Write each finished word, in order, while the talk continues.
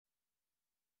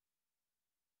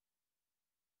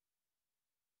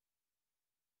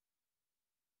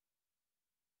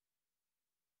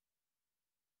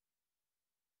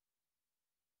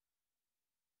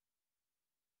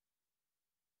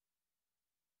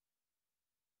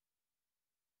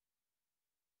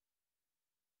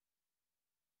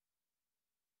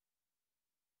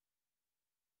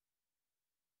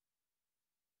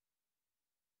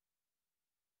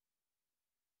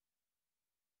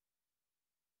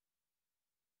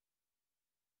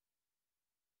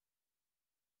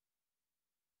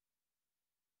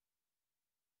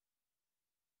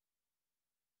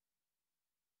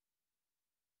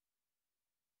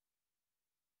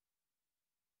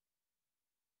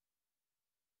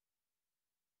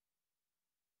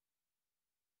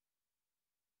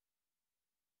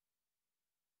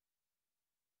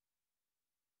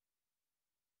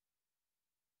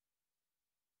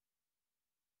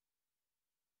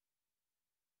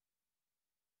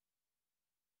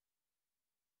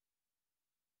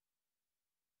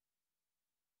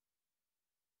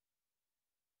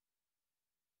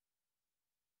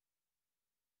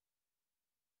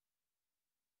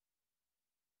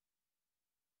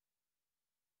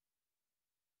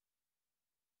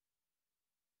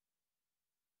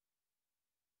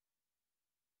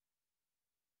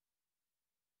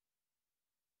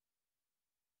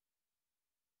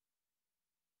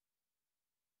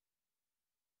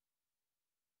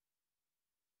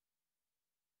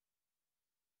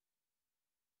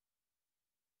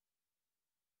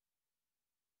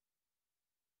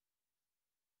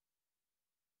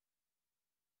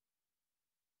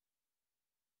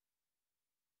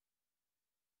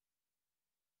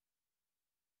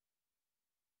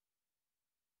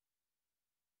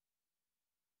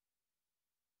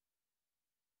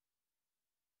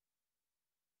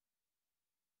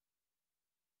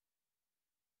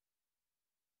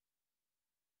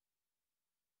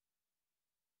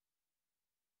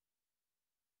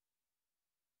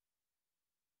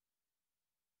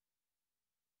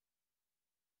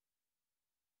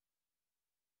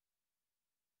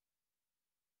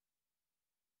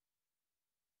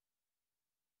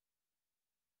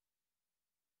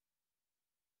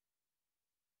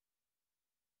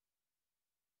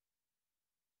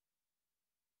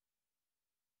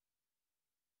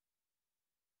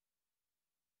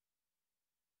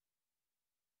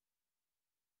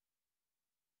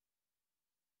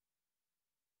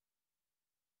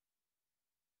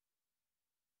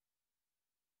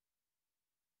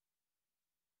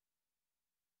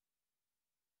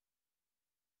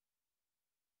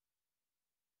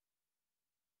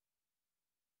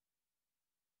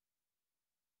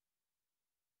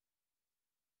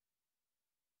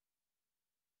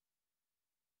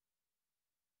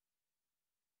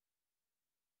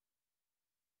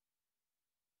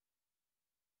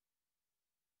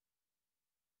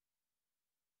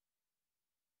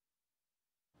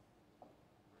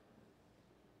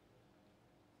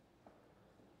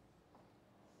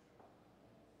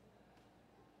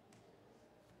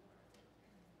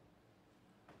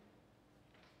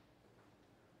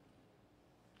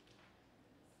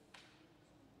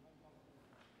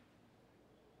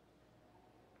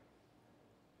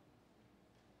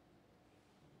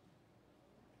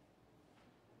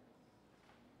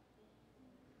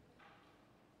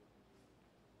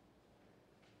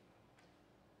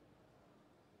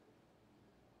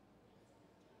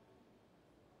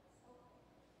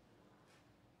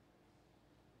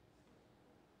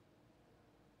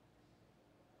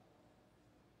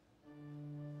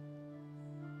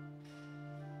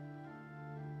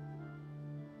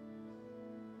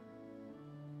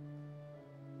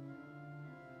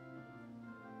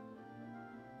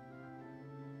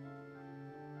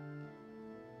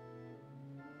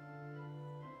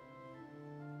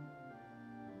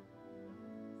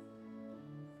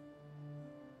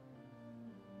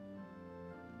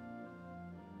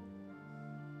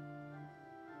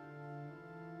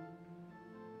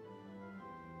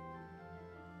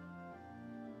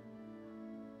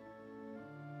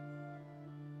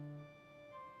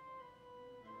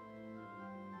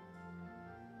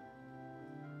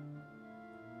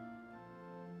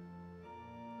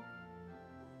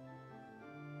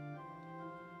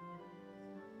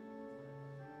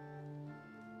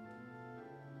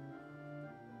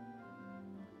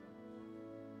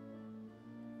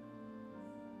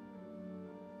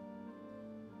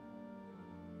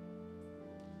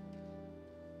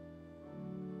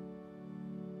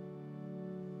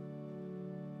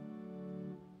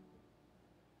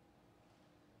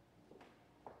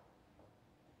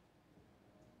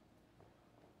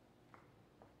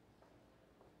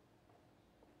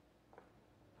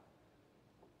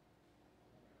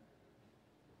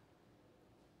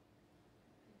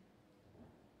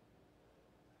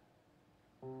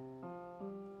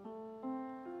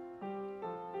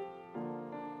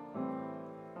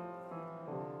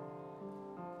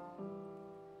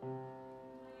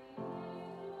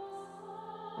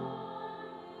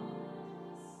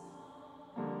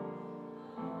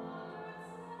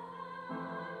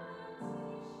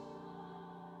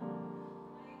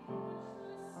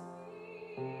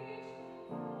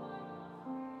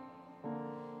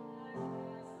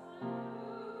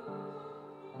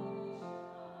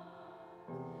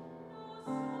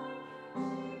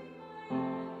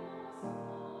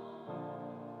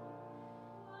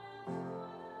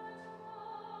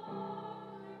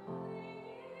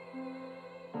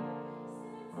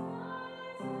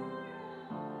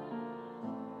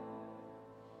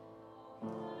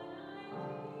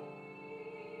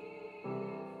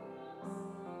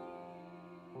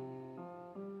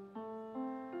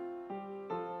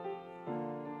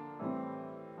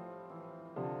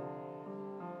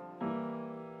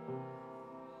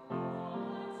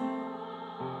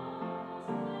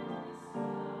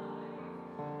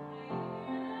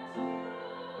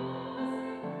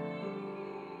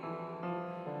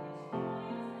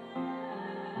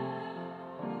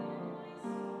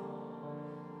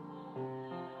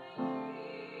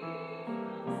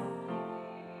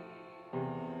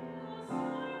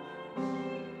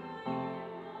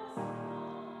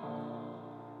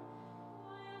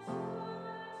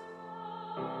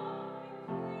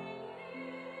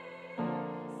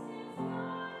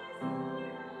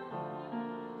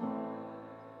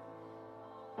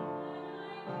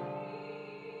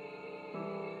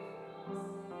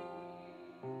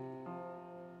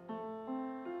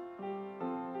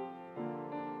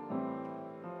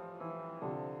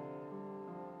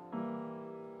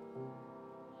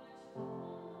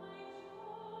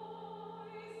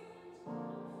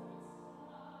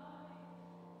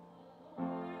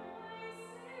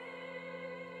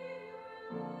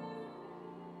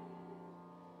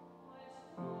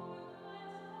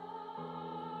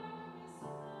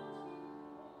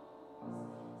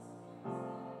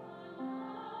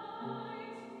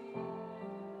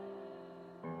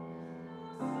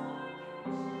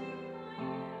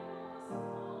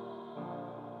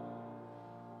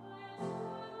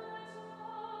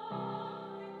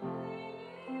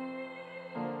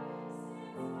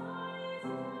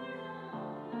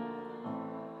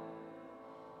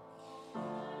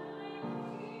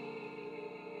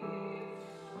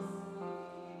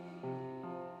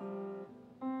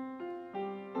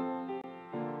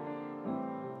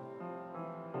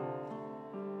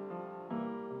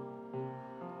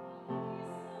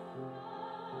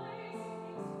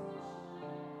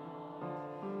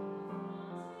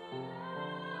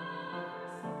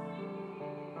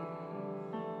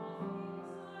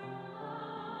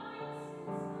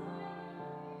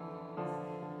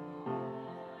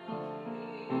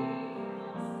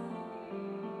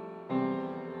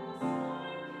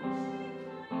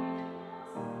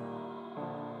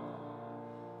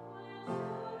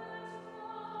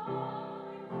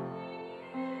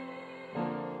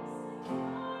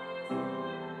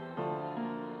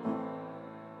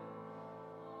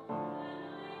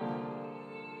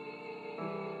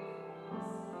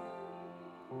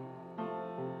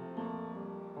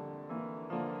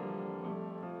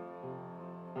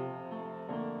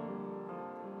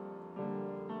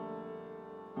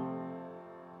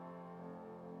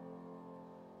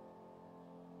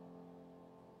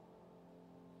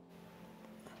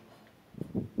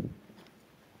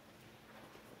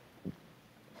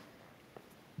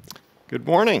Good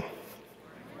morning.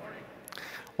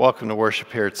 Welcome to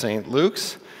worship here at St.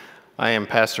 Luke's. I am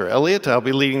Pastor Elliot. I'll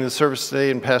be leading the service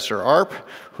today, and Pastor Arp,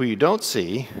 who you don't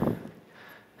see,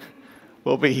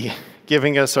 will be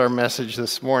giving us our message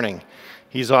this morning.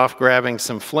 He's off grabbing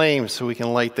some flames so we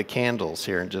can light the candles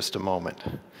here in just a moment.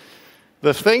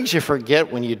 The things you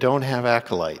forget when you don't have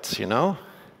acolytes, you know?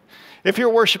 If you're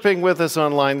worshiping with us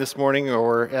online this morning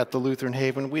or at the Lutheran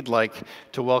Haven, we'd like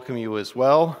to welcome you as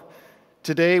well.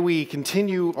 Today we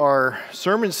continue our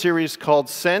sermon series called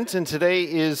Sent, and today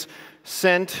is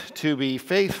Sent to be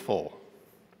Faithful.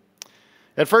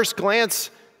 At first glance,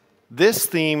 this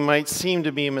theme might seem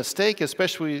to be a mistake,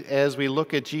 especially as we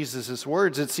look at Jesus'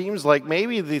 words. It seems like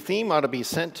maybe the theme ought to be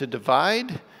sent to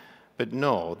divide, but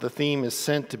no, the theme is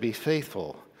sent to be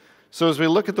faithful. So as we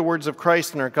look at the words of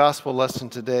Christ in our gospel lesson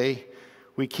today,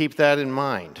 we keep that in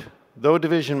mind. Though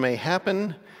division may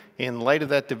happen, in light of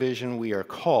that division, we are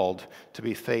called to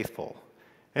be faithful.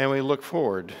 And we look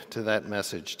forward to that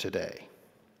message today.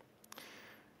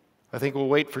 I think we'll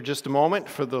wait for just a moment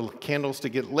for the candles to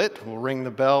get lit. We'll ring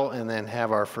the bell and then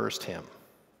have our first hymn.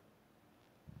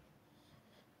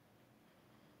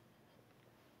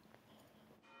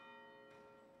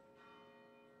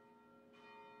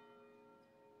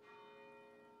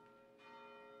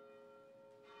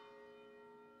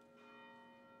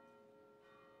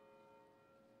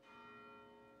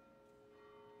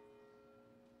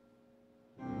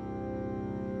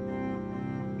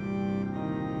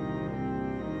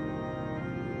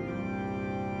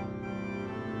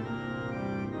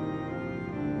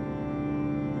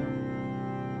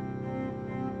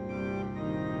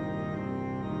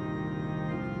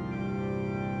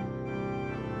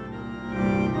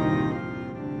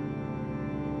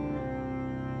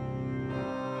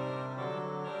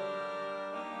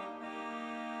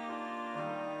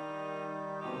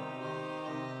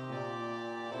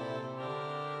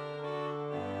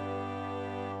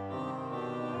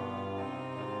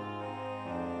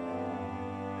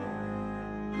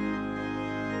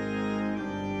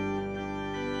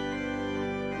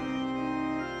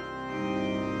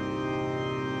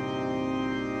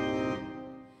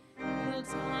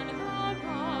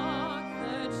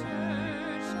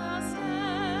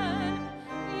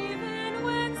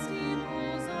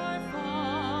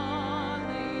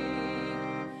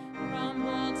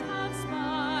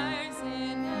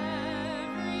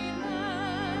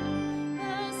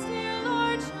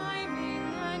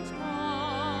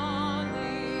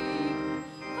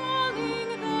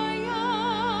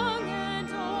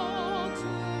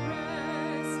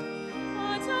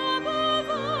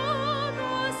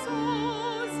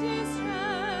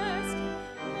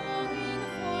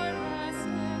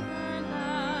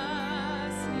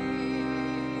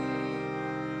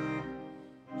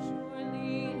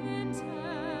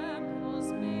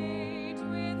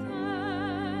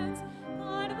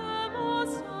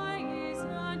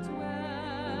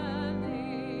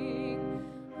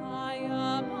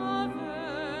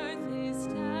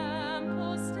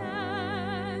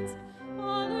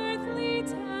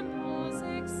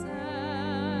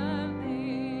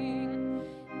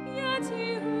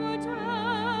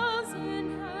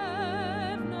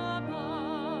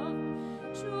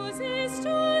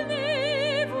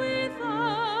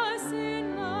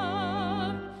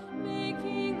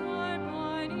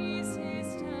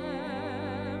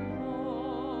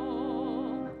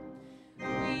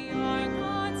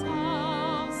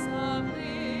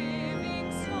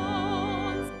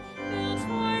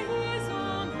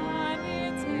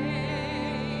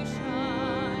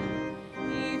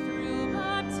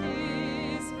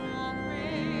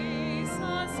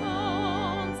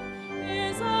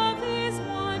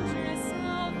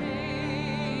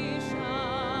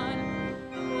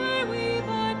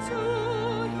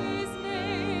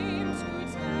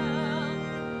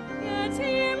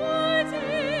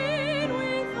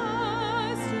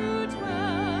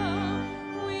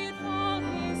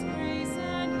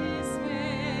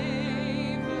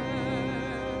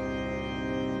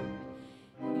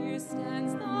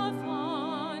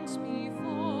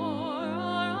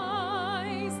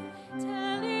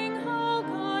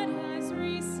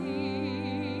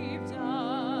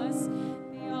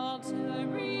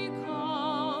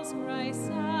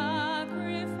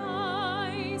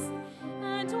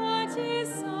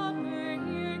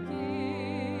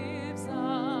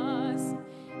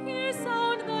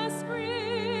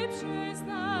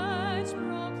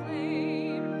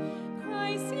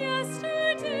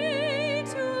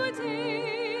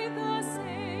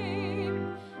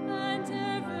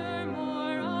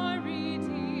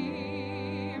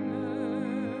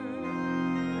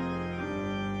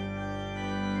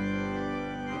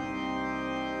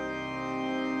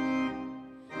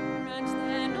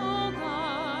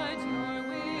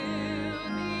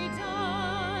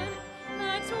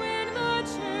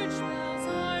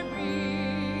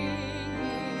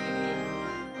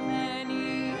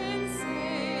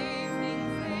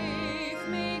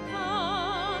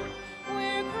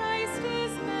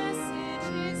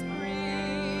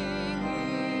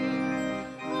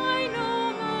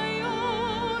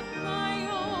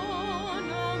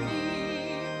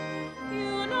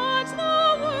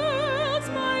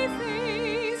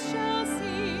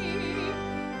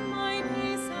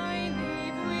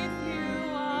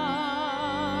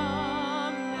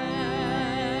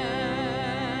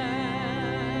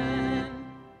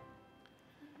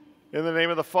 In the name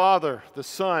of the Father, the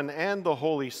Son, and the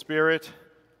Holy Spirit,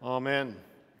 amen.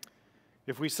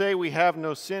 If we say we have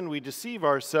no sin, we deceive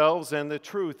ourselves, and the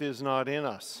truth is not in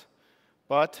us.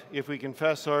 But if we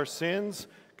confess our sins,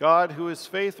 God, who is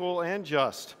faithful and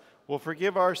just, will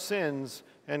forgive our sins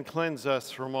and cleanse us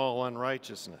from all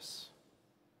unrighteousness.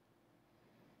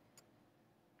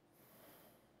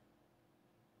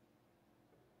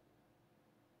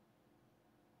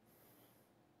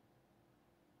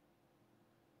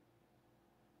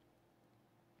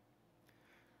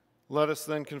 Let us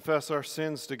then confess our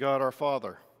sins to God our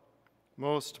Father.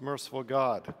 Most merciful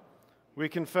God, we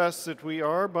confess that we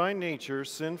are by nature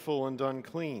sinful and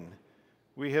unclean.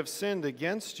 We have sinned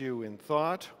against you in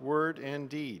thought, word, and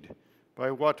deed,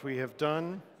 by what we have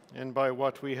done and by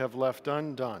what we have left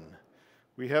undone.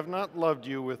 We have not loved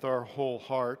you with our whole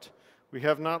heart. We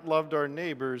have not loved our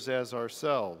neighbors as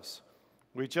ourselves.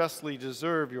 We justly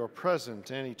deserve your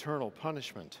present and eternal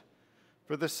punishment.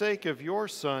 For the sake of your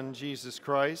Son, Jesus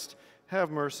Christ,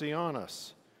 have mercy on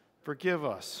us. Forgive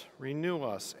us, renew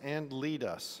us, and lead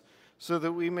us, so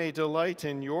that we may delight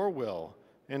in your will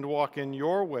and walk in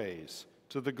your ways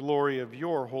to the glory of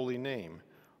your holy name.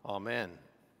 Amen.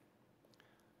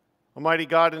 Almighty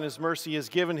God in his mercy has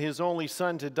given his only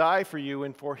Son to die for you,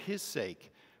 and for his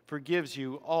sake forgives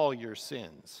you all your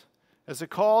sins. As a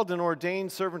called and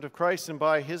ordained servant of Christ and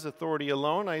by his authority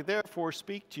alone, I therefore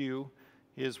speak to you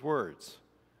his words.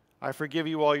 I forgive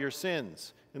you all your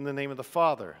sins, in the name of the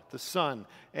Father, the Son,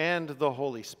 and the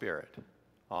Holy Spirit.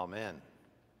 Amen.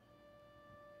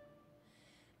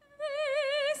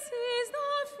 This is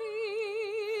the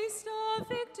feast of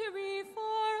victory for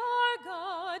our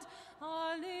God.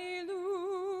 Alleluia.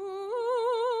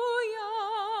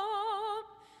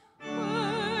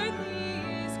 Worthy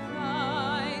is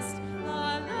Christ, the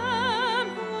Lamb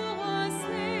who was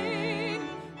slain,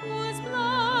 whose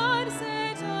blood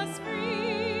set us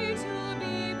free to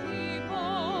be people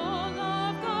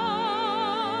of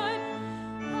God.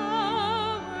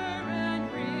 Power and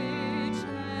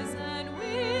riches and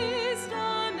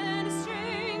wisdom and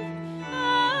strength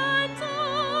and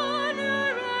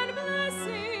honor and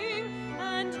blessing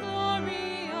and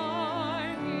glory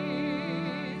are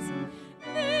his.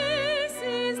 This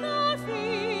is the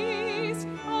feast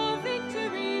of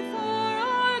victory for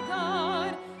our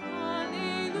God.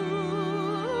 Alleluia.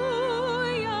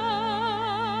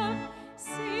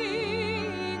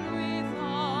 Sing with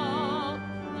all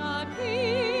the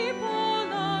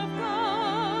people of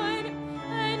God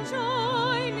and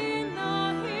join in the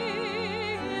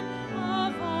hymn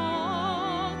of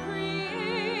all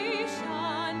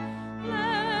creation.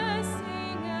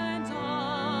 Blessing and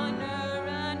honor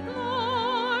and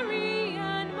glory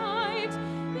and might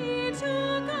be to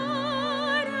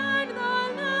God and the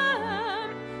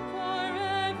Lamb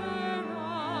forever.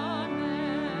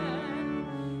 Amen.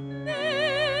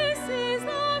 This is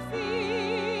the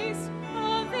feast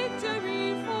of victory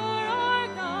for our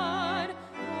God,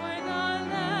 for the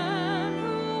Lamb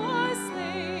who was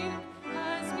slain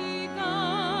has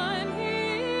begun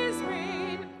his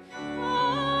reign.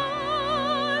 Alleluia.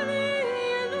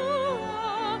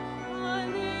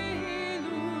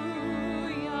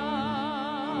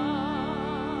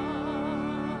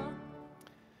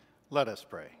 Let us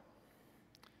pray.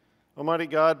 Almighty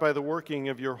God, by the working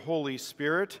of your Holy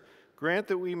Spirit, grant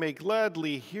that we may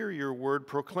gladly hear your word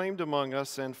proclaimed among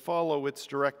us and follow its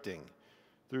directing.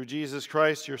 Through Jesus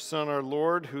Christ, your Son, our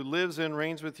Lord, who lives and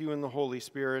reigns with you in the Holy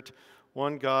Spirit,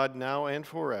 one God, now and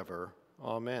forever.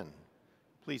 Amen.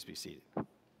 Please be seated.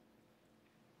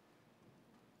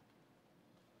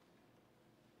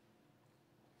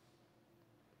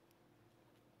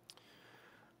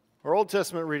 Our Old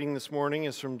Testament reading this morning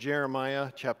is from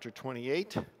Jeremiah chapter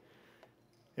 28.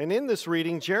 And in this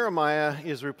reading, Jeremiah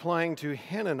is replying to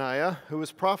Hananiah, who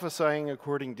is prophesying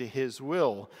according to his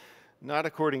will, not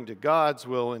according to God's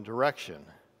will and direction.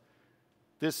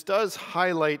 This does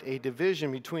highlight a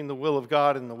division between the will of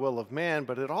God and the will of man,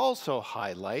 but it also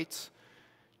highlights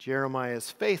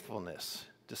Jeremiah's faithfulness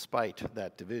despite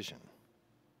that division.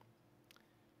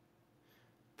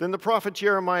 Then the prophet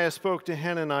Jeremiah spoke to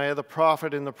Hananiah the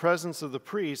prophet in the presence of the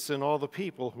priests and all the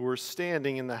people who were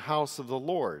standing in the house of the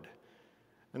Lord.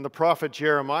 And the prophet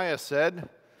Jeremiah said,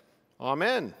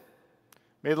 Amen.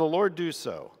 May the Lord do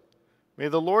so. May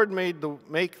the Lord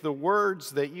make the words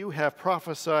that you have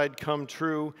prophesied come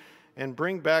true, and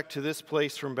bring back to this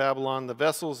place from Babylon the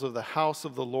vessels of the house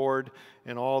of the Lord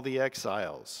and all the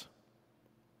exiles.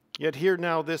 Yet hear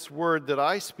now this word that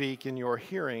I speak in your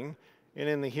hearing and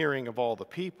in the hearing of all the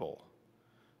people.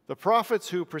 The prophets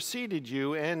who preceded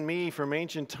you and me from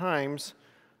ancient times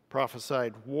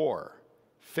prophesied war,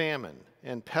 famine,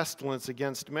 and pestilence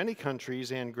against many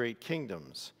countries and great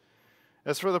kingdoms.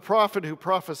 As for the prophet who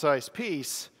prophesies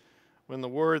peace, when the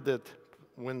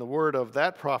word of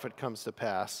that prophet comes to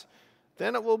pass,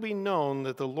 then it will be known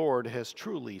that the Lord has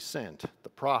truly sent the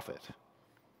prophet.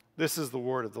 This is the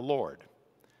word of the Lord.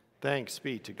 Thanks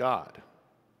be to God.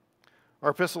 Our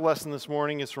epistle lesson this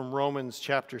morning is from Romans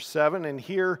chapter 7, and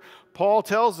here Paul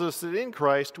tells us that in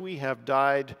Christ we have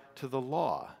died to the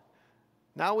law.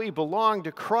 Now we belong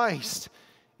to Christ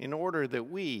in order that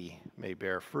we may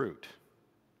bear fruit.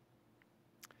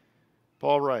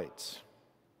 Paul writes,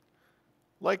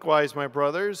 "Likewise, my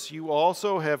brothers, you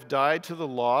also have died to the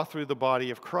law through the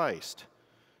body of Christ,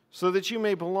 so that you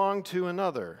may belong to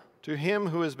another, to him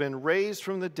who has been raised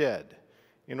from the dead,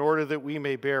 in order that we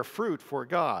may bear fruit for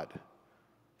God.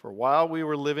 For while we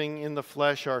were living in the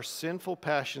flesh, our sinful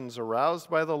passions aroused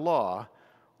by the law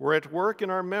were at work in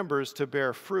our members to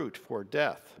bear fruit for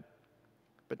death.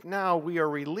 But now we are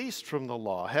released from the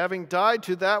law, having died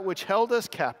to that which held us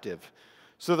captive,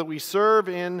 so that we serve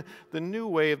in the new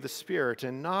way of the Spirit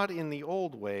and not in the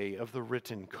old way of the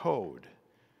written code."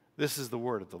 This is the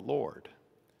word of the Lord.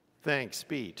 Thanks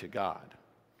be to God.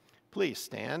 Please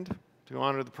stand to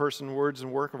honor the person, words,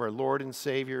 and work of our Lord and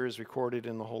Savior as recorded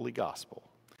in the Holy Gospel.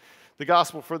 The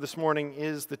Gospel for this morning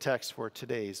is the text for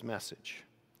today's message.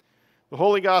 The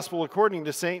Holy Gospel according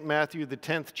to St. Matthew, the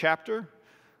 10th chapter.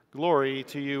 Glory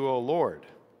to you, O Lord.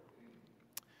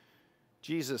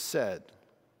 Jesus said,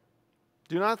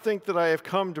 "Do not think that I have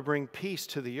come to bring peace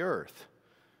to the earth.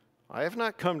 I have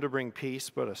not come to bring peace,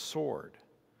 but a sword.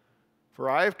 For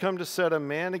I have come to set a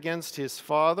man against his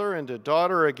father, and a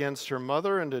daughter against her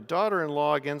mother, and a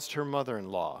daughter-in-law against her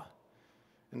mother-in-law.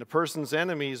 And a person's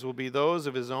enemies will be those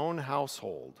of his own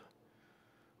household.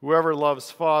 Whoever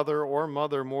loves father or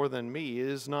mother more than me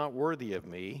is not worthy of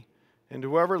me, and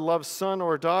whoever loves son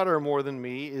or daughter more than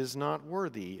me is not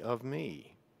worthy of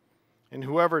me. And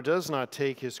whoever does not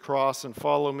take his cross and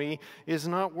follow me is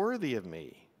not worthy of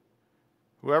me.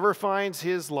 Whoever finds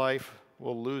his life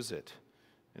will lose it,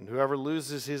 and whoever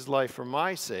loses his life for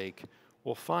my sake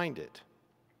will find it.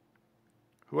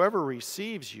 Whoever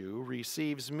receives you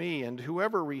receives me, and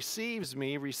whoever receives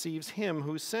me receives him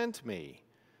who sent me.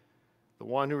 The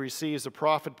one who receives a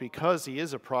prophet because he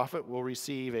is a prophet will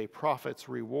receive a prophet's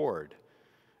reward.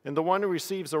 And the one who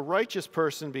receives a righteous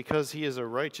person because he is a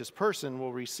righteous person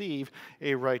will receive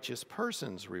a righteous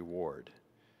person's reward.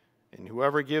 And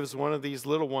whoever gives one of these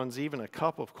little ones even a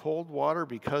cup of cold water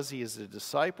because he is a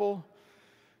disciple,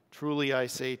 truly I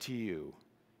say to you,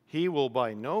 he will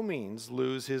by no means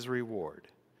lose his reward."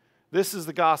 This is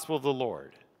the gospel of the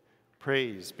Lord.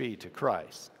 Praise be to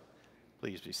Christ.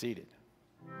 Please be seated.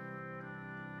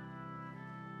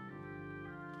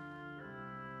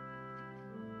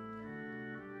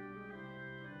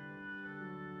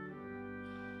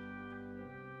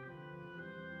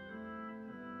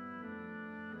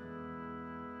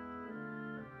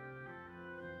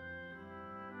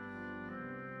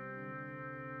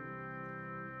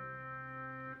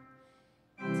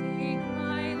 Take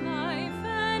my life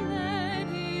and let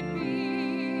it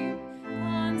be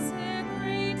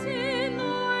consecrated,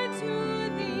 Lord, to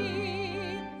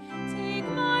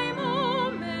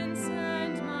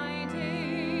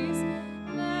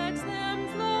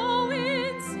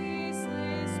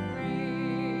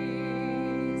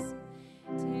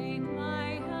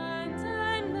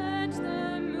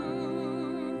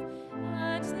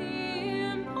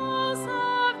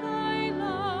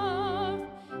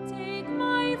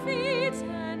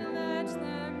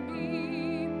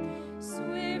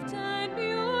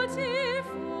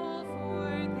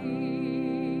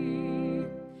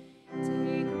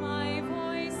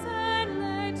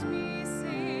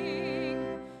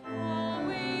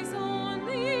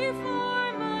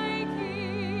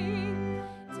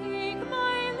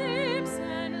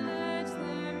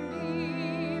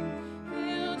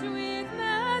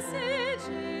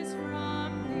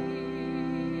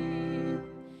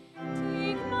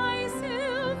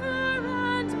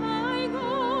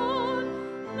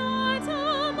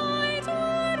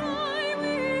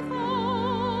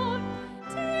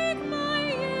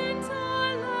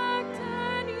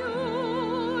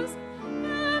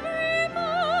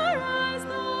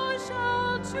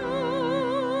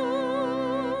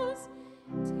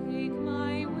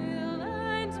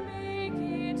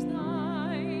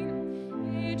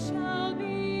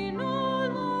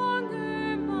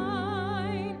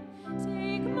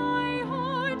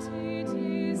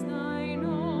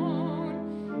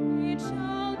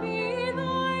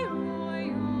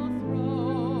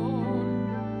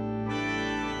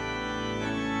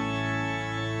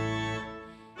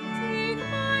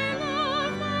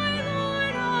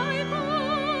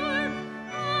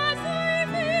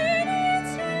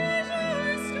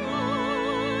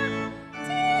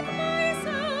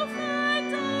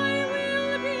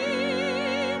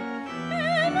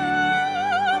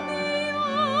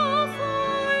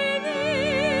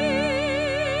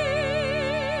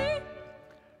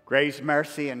Grace,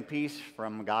 mercy, and peace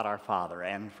from God our Father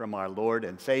and from our Lord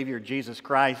and Savior Jesus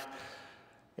Christ.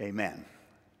 Amen.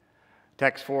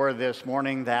 Text for this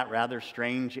morning, that rather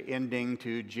strange ending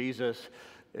to Jesus'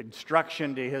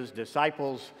 instruction to his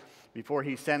disciples before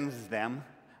he sends them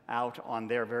out on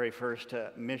their very first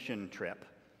mission trip.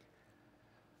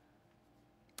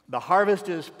 The harvest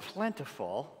is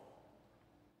plentiful,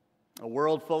 a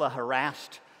world full of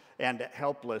harassed and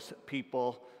helpless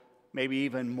people, maybe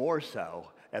even more so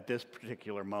at this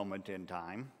particular moment in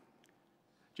time.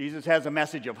 Jesus has a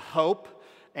message of hope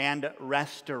and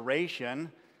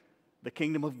restoration. The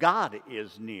kingdom of God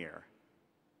is near.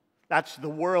 That's the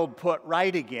world put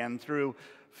right again through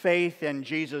faith in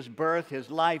Jesus' birth,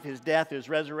 his life, his death, his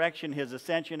resurrection, his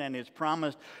ascension, and his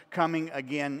promised coming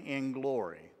again in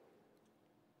glory.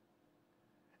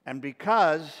 And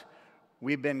because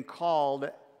we've been called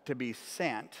to be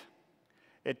sent,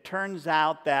 it turns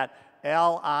out that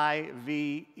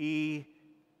living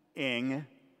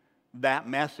that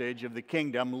message of the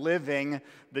kingdom, living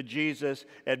the Jesus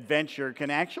adventure,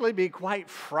 can actually be quite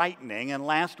frightening. And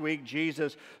last week,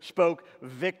 Jesus spoke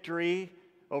victory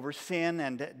over sin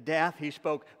and death. He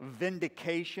spoke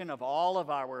vindication of all of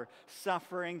our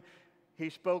suffering. He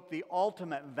spoke the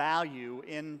ultimate value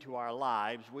into our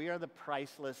lives. We are the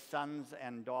priceless sons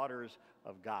and daughters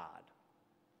of God.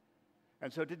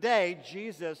 And so today,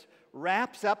 Jesus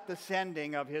wraps up the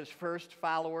sending of his first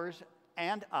followers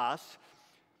and us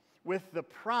with the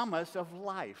promise of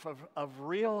life, of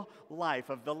real life,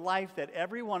 of the life that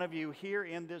every one of you here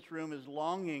in this room is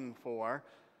longing for,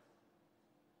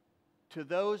 to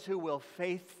those who will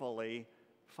faithfully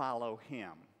follow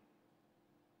him.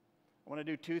 I want to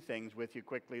do two things with you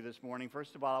quickly this morning.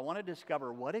 First of all, I want to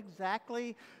discover what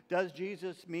exactly does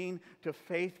Jesus mean to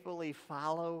faithfully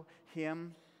follow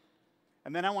him.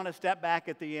 And then I want to step back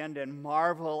at the end and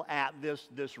marvel at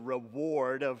this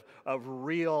reward of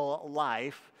real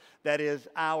life that is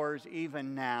ours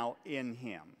even now in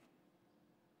him.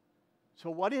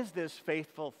 So what is this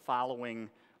faithful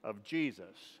following of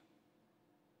Jesus?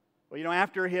 Well,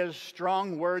 after his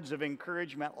strong words of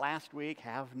encouragement last week,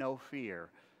 have no fear.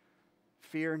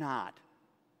 Fear not.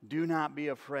 Do not be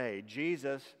afraid.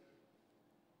 Jesus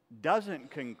doesn't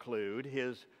conclude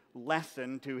his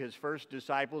lesson to his first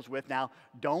disciples with, now,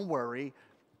 don't worry,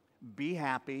 be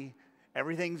happy,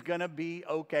 everything's going to be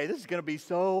okay. This is going to be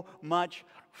so much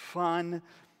fun.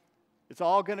 It's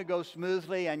all going to go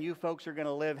smoothly, and you folks are going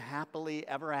to live happily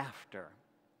ever after.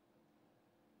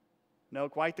 No,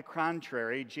 quite the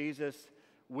contrary. Jesus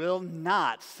will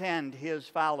not send his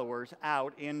followers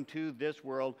out into this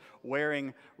world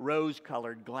wearing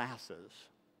rose-colored glasses.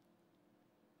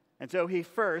 And so he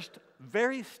first,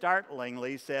 very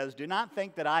startlingly, says, do not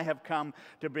think that I have come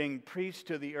to bring peace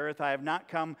to the earth. I have not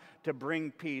come to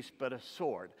bring peace, but a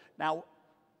sword. Now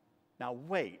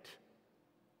wait.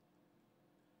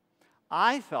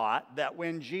 I thought that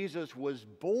when Jesus was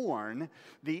born,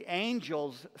 the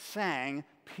angels sang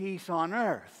peace on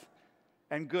earth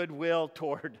and goodwill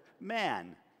toward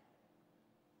men.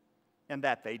 And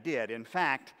that they did. In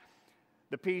fact,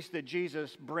 the peace that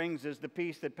Jesus brings is the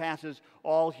peace that passes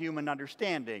all human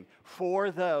understanding. For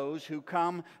those who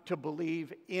come to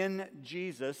believe in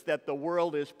Jesus, that the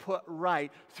world is put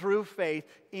right through faith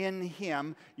in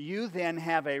him, you then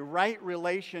have a right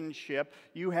relationship.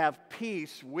 You have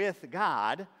peace with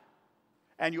God.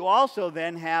 And you also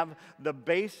then have the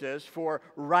basis for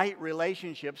right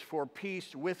relationships, for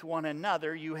peace with one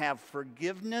another. You have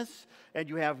forgiveness and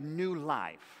you have new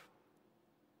life.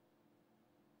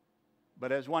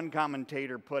 But as one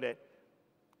commentator put it,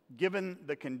 given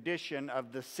the condition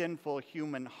of the sinful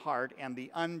human heart and the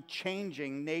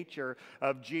unchanging nature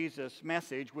of Jesus'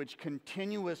 message, which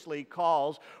continuously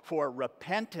calls for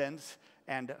repentance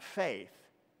and faith,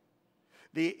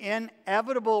 the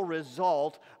inevitable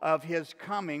result of his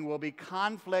coming will be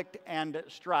conflict and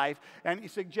strife. And he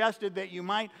suggested that you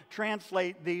might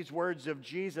translate these words of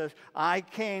Jesus, I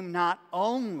came not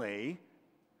only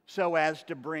so as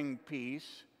to bring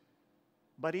peace,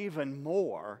 but even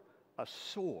more, a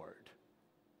sword.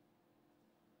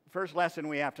 The first lesson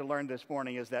we have to learn this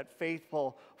morning is that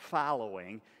faithful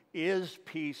following is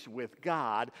peace with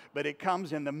God, but it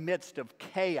comes in the midst of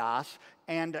chaos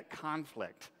and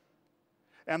conflict.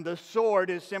 And the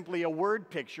sword is simply a word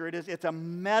picture. It's a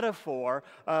metaphor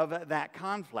of that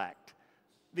conflict,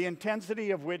 the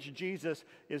intensity of which Jesus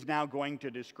is now going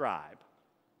to describe.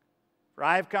 For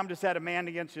I have come to set a man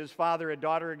against his father, a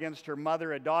daughter against her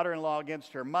mother, a daughter-in-law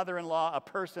against her mother-in-law. A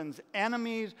person's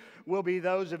enemies will be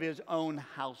those of his own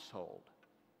household.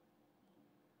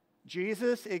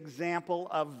 Jesus' example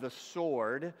of the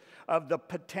sword, of the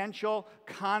potential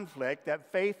conflict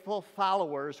that faithful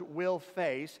followers will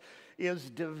face, is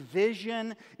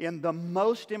division in the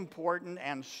most important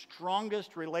and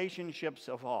strongest relationships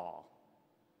of all.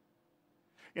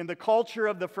 In the culture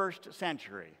of the first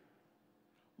century,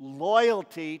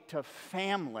 loyalty to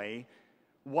family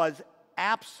was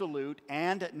absolute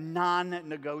and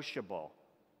non-negotiable.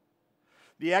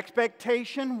 The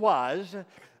expectation was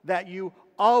that you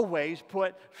always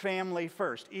put family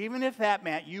first, even if that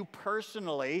meant you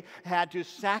personally had to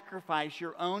sacrifice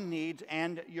your own needs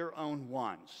and your own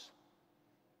wants.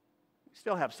 We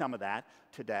still have some of that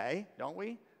today, don't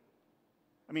we?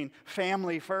 I mean,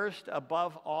 family first,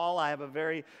 above all. I have a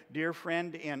very dear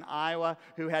friend in Iowa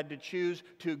who had to choose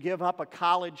to give up a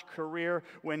college career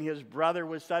when his brother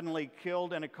was suddenly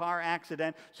killed in a car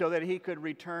accident so that he could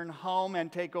return home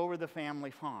and take over the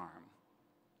family farm.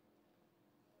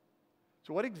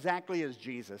 So what exactly is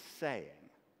Jesus saying?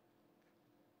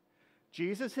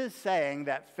 Jesus is saying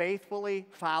that faithfully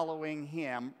following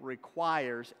him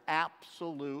requires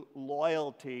absolute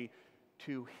loyalty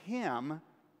to him,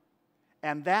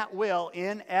 and that will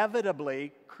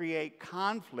inevitably create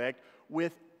conflict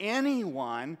with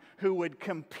anyone who would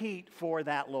compete for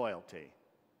that loyalty.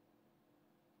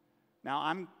 Now,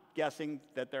 I'm guessing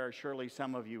that there are surely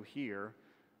some of you here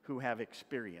who have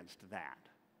experienced that.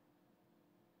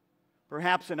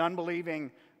 Perhaps an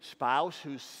unbelieving spouse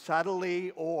who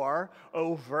subtly or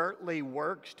overtly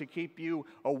works to keep you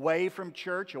away from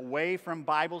church, away from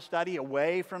Bible study,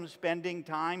 away from spending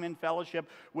time in fellowship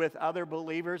with other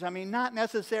believers. I mean, not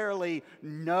necessarily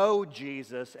know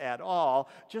Jesus at all,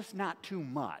 just not too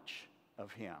much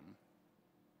of him.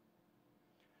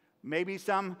 Maybe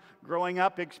some growing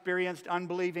up experienced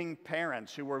unbelieving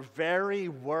parents who were very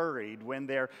worried when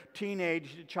their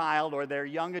teenage child or their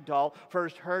young adult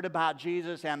first heard about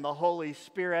Jesus and the Holy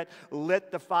Spirit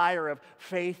lit the fire of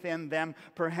faith in them,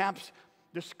 perhaps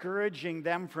discouraging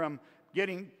them from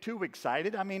getting too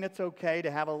excited. I mean, it's okay to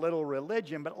have a little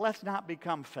religion, but let's not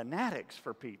become fanatics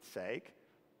for Pete's sake.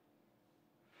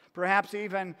 Perhaps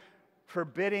even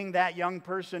forbidding that young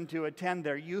person to attend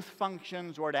their youth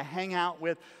functions or to hang out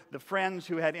with the friends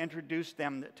who had introduced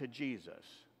them to Jesus.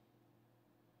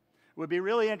 It would be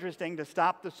really interesting to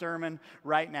stop the sermon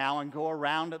right now and go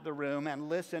around the room and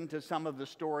listen to some of the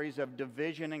stories of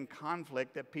division and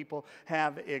conflict that people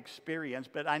have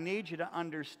experienced. But I need you to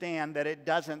understand that it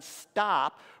doesn't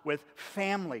stop with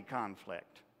family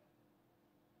conflict.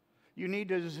 You need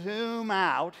to zoom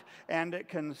out and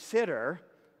consider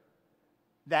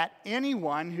that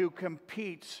anyone who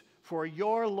competes for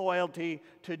your loyalty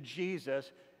to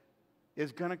Jesus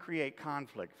is going to create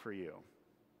conflict for you.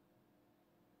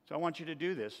 So I want you to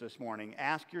do this morning.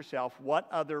 Ask yourself, what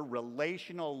other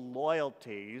relational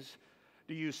loyalties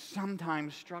do you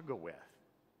sometimes struggle with?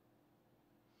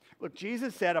 Look,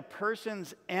 Jesus said a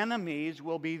person's enemies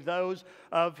will be those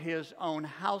of his own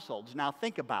households. Now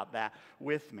think about that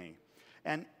with me.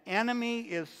 An enemy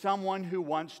is someone who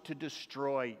wants to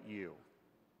destroy you.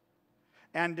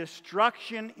 And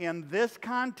destruction in this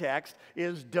context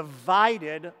is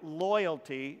divided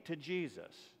loyalty to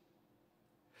Jesus.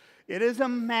 It is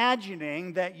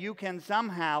imagining that you can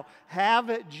somehow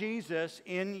have Jesus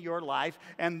in your life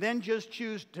and then just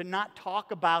choose to not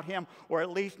talk about him, or at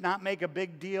least not make a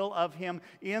big deal of him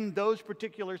in those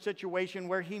particular situations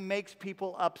where he makes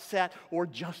people upset or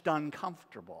just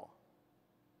uncomfortable.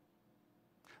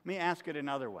 Let me ask it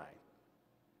another way.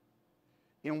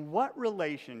 In what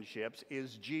relationships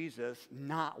is Jesus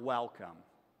not welcome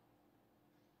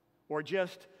or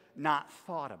just not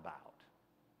thought about?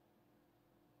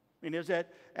 I mean, is it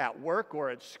at work or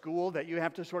at school that you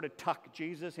have to sort of tuck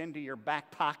Jesus into your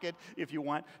back pocket if you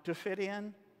want to fit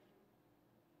in?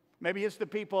 Maybe it's the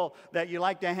people that you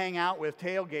like to hang out with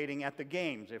tailgating at the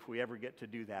games, if we ever get to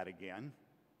do that again.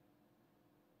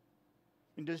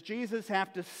 And does Jesus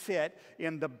have to sit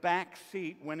in the back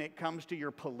seat when it comes to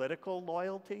your political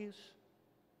loyalties?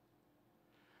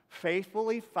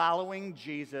 Faithfully following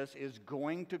Jesus is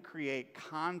going to create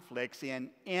conflicts in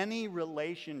any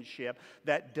relationship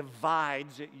that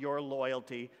divides your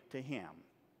loyalty to him.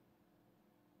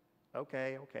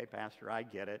 Okay, Pastor, I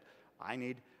get it. I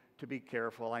need to be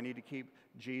careful. I need to keep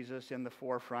Jesus in the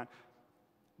forefront.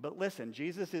 But listen,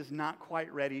 Jesus is not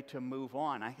quite ready to move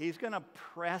on. He's going to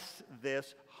press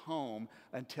this home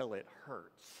until it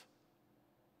hurts.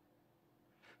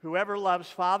 Whoever loves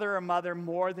father or mother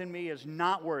more than me is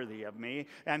not worthy of me,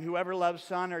 and whoever loves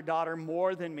son or daughter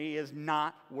more than me is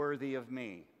not worthy of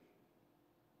me.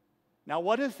 Now,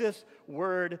 what does this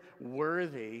word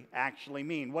worthy actually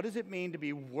mean? What does it mean to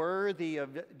be worthy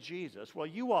of Jesus? Well,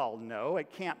 you all know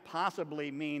it can't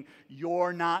possibly mean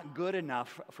you're not good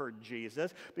enough for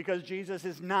Jesus, because Jesus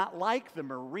is not like the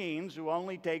Marines who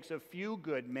only takes a few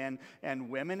good men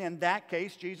and women. In that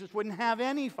case, Jesus wouldn't have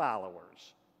any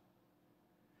followers.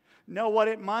 No, what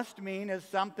it must mean is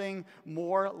something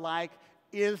more like,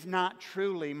 is not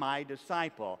truly my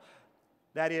disciple.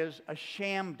 That is, a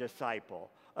sham disciple,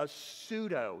 a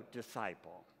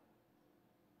pseudo-disciple.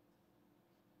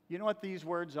 You know what these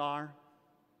words are?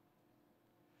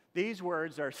 These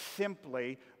words are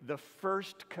simply the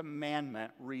first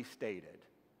commandment restated.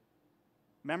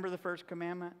 Remember the first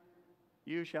commandment?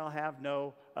 You shall have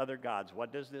no other gods.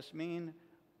 What does this mean?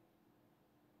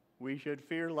 We should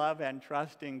fear, love, and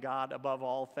trust in God above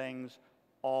all things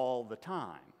all the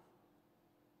time.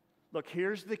 Look,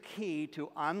 here's the key to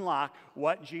unlock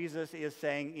what Jesus is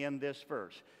saying in this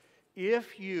verse.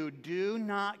 If you do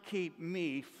not keep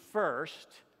me first,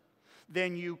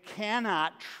 then you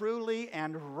cannot truly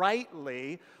and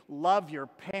rightly love your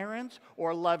parents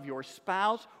or love your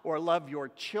spouse or love your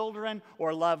children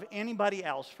or love anybody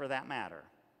else for that matter.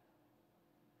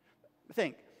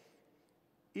 Think,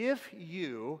 if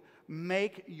you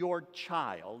make your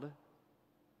child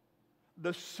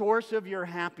the source of your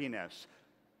happiness,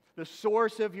 the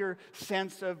source of your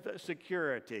sense of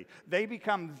security, they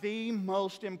become the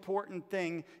most important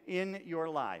thing in your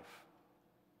life,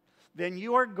 then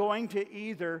you are going to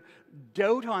either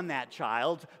dote on that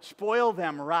child, spoil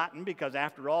them rotten, because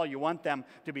after all, you want them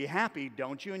to be happy,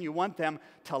 don't you? And you want them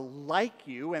to like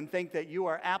you and think that you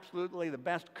are absolutely the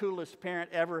best, coolest parent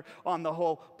ever on the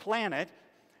whole planet.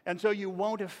 And so you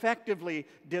won't effectively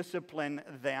discipline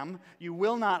them. You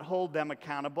will not hold them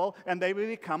accountable, and they will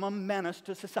become a menace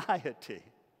to society.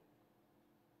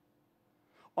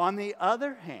 On the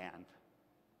other hand,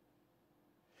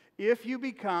 if you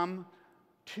become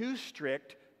too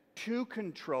strict, too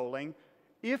controlling,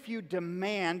 if you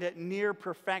demand near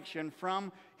perfection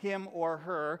from him or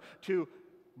her to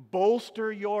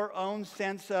bolster your own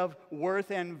sense of worth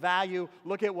and value,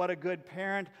 look at what a good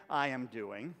parent I am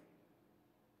doing.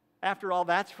 After all,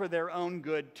 that's for their own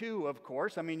good too, of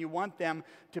course. I mean, you want them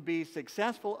to be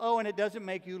successful. Oh, and it doesn't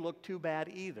make you look too bad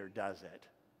either, does it?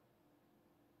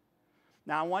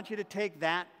 Now, I want you to take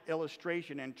that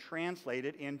illustration and translate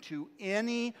it into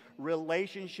any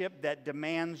relationship that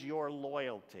demands your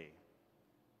loyalty.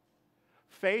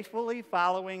 Faithfully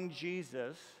following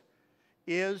Jesus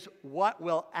is what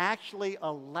will actually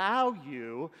allow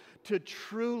you to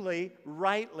truly,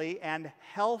 rightly, and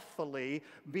healthfully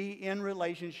be in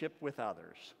relationship with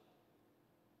others.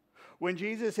 When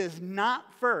Jesus is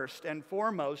not first and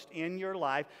foremost in your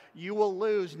life, you will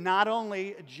lose not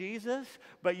only Jesus,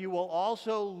 but you will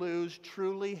also lose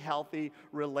truly healthy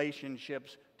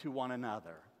relationships to one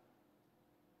another.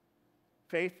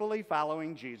 Faithfully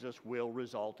following Jesus will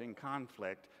result in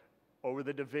conflict over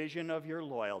the division of your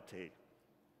loyalty.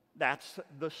 That's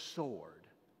the sword.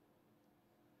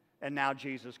 And now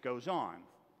Jesus goes on.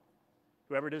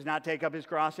 Whoever does not take up his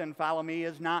cross and follow me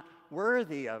is not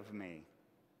worthy of me.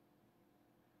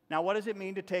 Now, what does it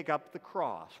mean to take up the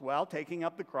cross? Well, taking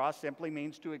up the cross simply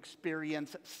means to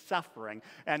experience suffering,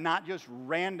 and not just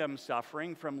random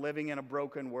suffering from living in a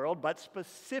broken world, but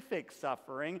specific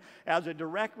suffering as a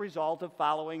direct result of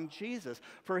following Jesus.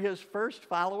 For his first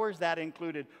followers, that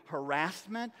included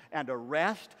harassment and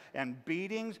arrest and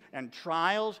beatings and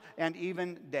trials and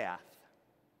even death.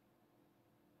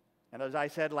 And as I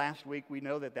said last week, we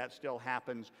know that that still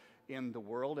happens in the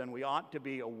world, and we ought to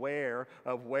be aware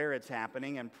of where it's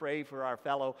happening and pray for our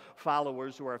fellow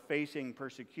followers who are facing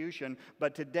persecution.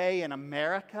 But today in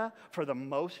America, for the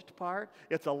most part,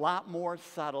 it's a lot more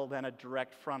subtle than a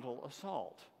direct frontal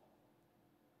assault.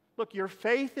 Look, your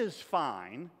faith is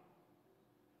fine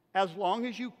as long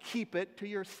as you keep it to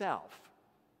yourself.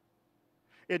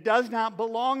 It does not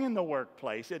belong in the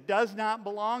workplace. It does not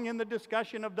belong in the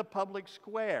discussion of the public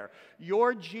square.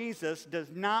 Your Jesus does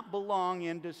not belong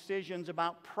in decisions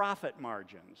about profit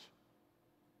margins.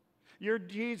 Your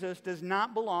Jesus does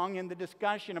not belong in the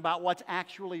discussion about what's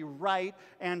actually right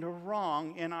and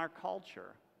wrong in our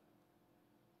culture.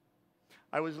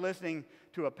 I was listening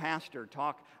to a pastor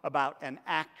talk about an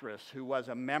actress who was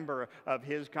a member of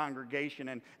his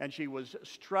congregation, and she was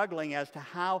struggling as to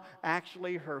how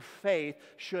actually her faith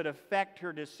should affect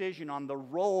her decision on the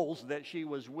roles that she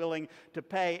was willing to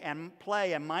play,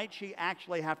 and might she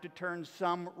actually have to turn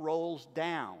some roles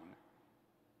down.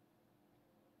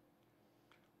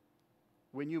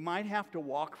 When you might have to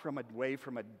walk away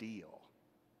from a deal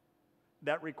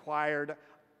that required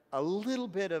a little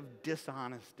bit of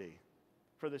dishonesty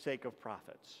for the sake of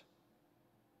profits.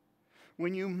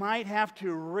 when you might have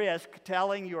to risk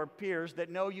telling your peers that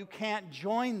no, you can't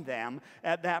join them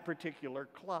at that particular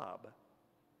club.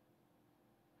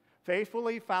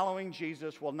 Faithfully following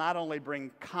Jesus will not only bring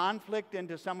conflict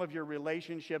into some of your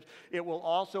relationships, it will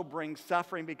also bring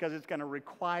suffering because it's going to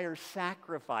require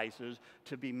sacrifices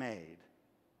to be made.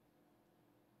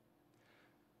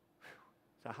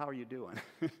 So how are you doing?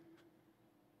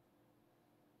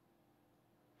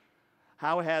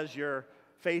 How has your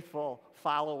faithful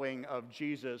following of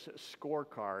Jesus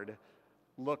scorecard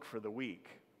look for the week?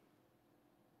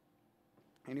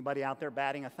 Anybody out there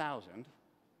batting 1,000?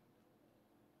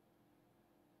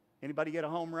 Anybody get a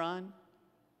home run?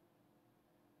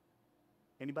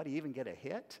 Anybody even get a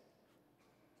hit?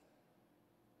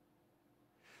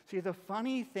 See, the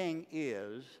funny thing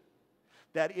is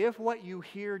that if what you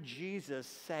hear Jesus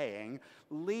saying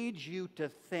leads you to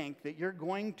think that you're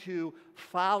going to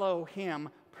follow him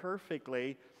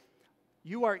perfectly,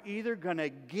 you are either going to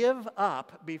give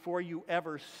up before you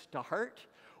ever start,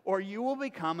 or you will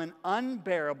become an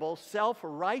unbearable,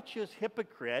 self-righteous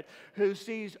hypocrite who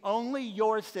sees only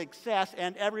your success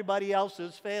and everybody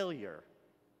else's failure.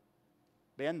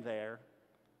 Been there,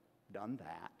 done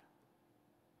that.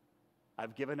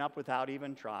 I've given up without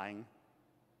even trying,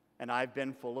 and I've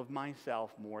been full of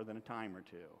myself more than a time or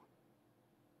two.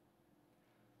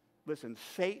 Listen,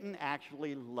 Satan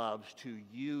actually loves to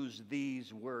use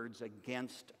these words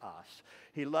against us.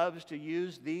 He loves to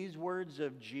use these words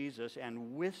of Jesus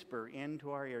and whisper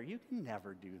into our ear, you can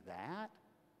never do that.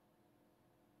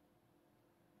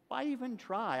 Why even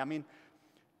try? I mean,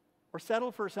 or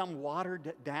settle for some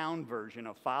watered down version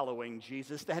of following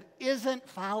Jesus that isn't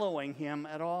following him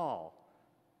at all.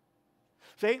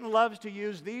 Satan loves to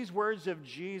use these words of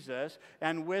Jesus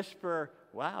and whisper,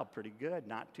 wow, pretty good,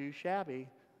 not too shabby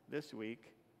this week.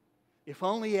 If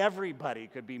only everybody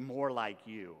could be more like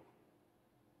you.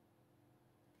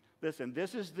 Listen,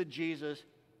 this is the Jesus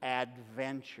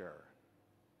adventure.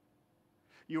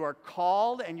 You are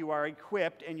called and you are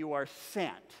equipped and you are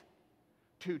sent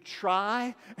to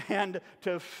try and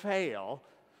to fail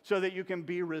so that you can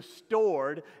be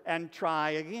restored and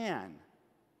try again.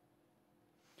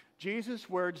 Jesus'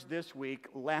 words this week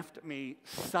left me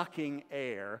sucking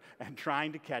air and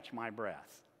trying to catch my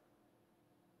breath.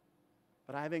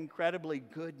 But I have incredibly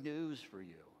good news for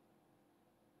you.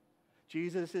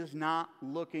 Jesus is not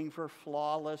looking for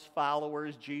flawless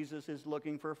followers. Jesus is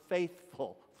looking for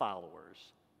faithful followers.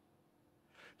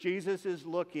 Jesus is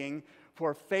looking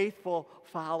for faithful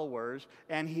followers,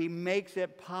 and he makes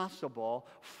it possible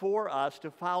for us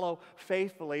to follow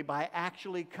faithfully by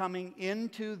actually coming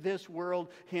into this world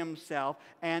himself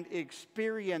and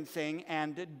experiencing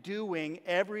and doing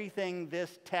everything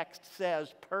this text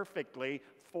says perfectly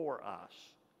for us.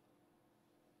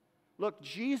 Look,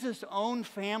 Jesus' own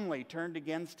family turned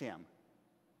against him.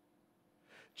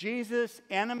 Jesus'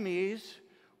 enemies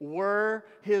were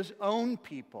his own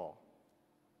people.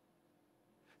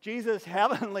 Jesus'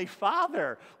 heavenly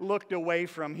Father looked away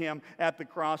from him at the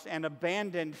cross and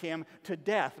abandoned him to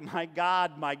death. My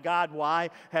God, why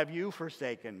have you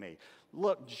forsaken me?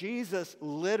 Look, Jesus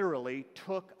literally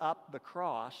took up the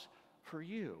cross for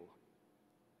you,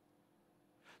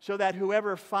 so that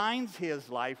whoever finds his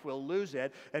life will lose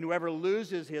it, and whoever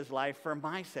loses his life for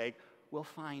my sake will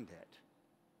find it.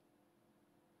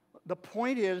 The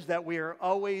point is that we are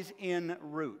always en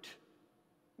route.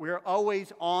 We are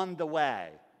always on the way.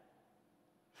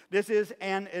 This is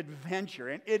an adventure,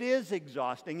 and it is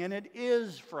exhausting, and it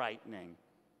is frightening.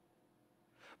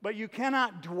 But you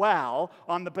cannot dwell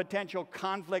on the potential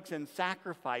conflicts and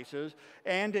sacrifices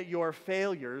and your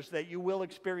failures that you will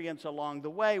experience along the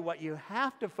way. What you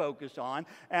have to focus on,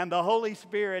 and the Holy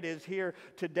Spirit is here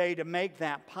today to make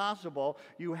that possible,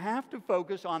 you have to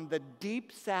focus on the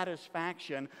deep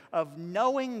satisfaction of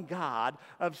knowing God,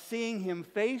 of seeing him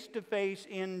face to face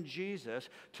in Jesus,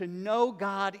 to know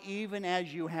God even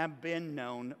as you have been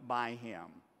known by him.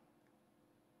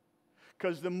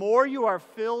 Because the more you are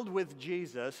filled with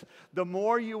Jesus, the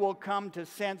more you will come to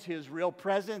sense his real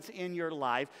presence in your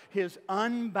life, his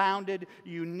unbounded,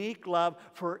 unique love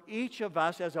for each of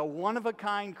us as a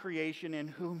one-of-a-kind creation in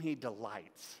whom he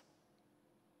delights.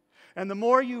 And the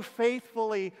more you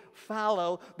faithfully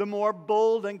follow, the more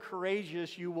bold and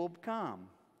courageous you will become.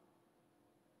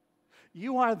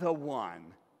 You are the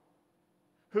one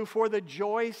who for the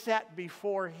joy set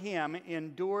before him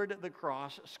endured the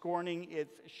cross, scorning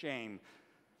its shame,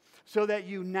 so that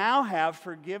you now have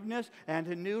forgiveness and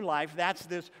a new life. That's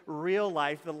this real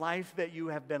life, the life that you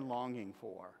have been longing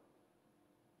for.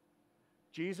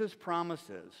 Jesus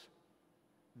promises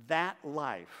that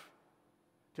life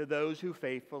to those who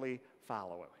faithfully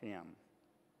follow him.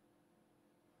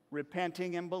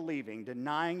 repenting and believing,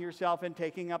 denying yourself and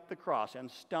taking up the cross,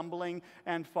 and stumbling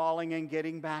and falling and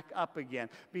getting back up again,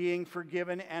 being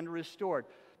forgiven and restored.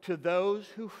 To those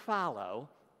who follow,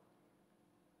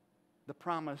 the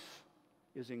promise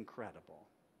is incredible.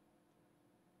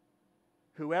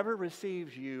 Whoever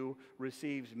receives you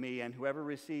receives me, and whoever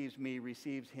receives me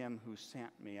receives him who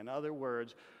sent me. In other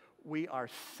words, we are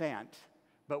sent,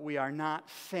 but we are not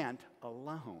sent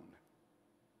alone.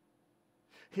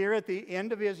 Here at the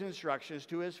end of his instructions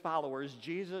to his followers,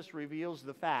 Jesus reveals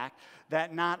the fact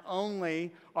that not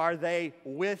only are they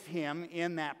with him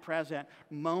in that present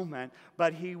moment,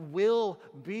 but he will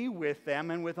be with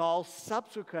them and with all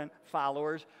subsequent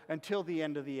followers until the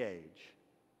end of the age.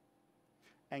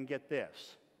 And get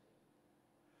this,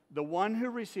 the one who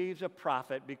receives a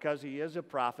prophet because he is a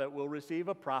prophet will receive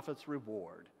a prophet's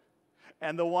reward.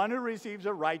 And the one who receives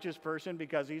a righteous person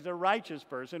because he's a righteous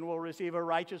person will receive a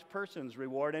righteous person's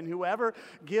reward. And whoever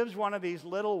gives one of these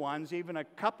little ones even a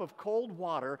cup of cold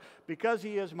water because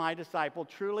he is my disciple,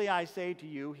 truly I say to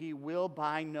you, he will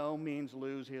by no means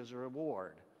lose his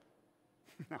reward.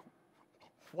 Now,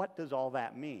 what does all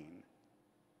that mean?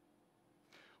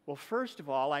 Well, first of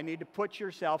all, I need to put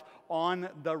yourself on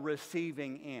the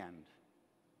receiving end.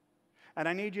 And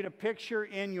I need you to picture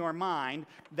in your mind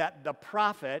that the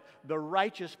prophet, the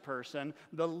righteous person,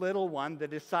 the little one, the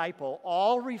disciple,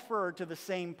 all refer to the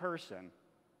same person.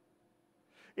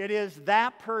 It is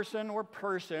that person or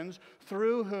persons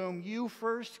through whom you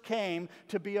first came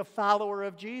to be a follower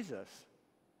of Jesus.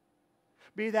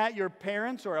 Be that your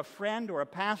parents or a friend or a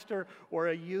pastor or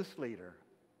a youth leader.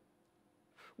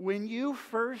 When you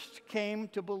first came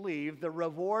to believe, the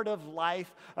reward of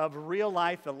life, of real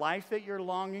life, the life that you're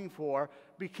longing for,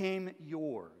 became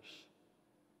yours.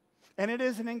 And it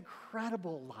is an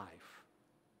incredible life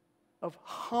of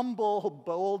humble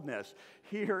boldness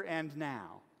here and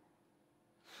now.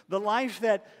 The life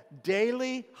that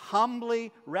daily,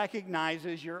 humbly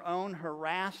recognizes your own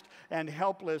harassed and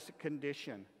helpless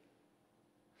condition.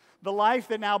 The life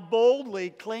that now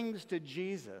boldly clings to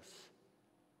Jesus.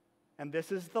 And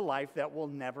this is the life that will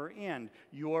never end.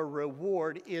 Your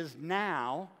reward is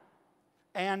now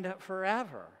and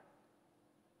forever.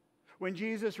 When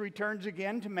Jesus returns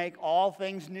again to make all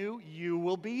things new, you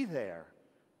will be there.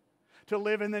 To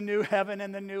live in the new heaven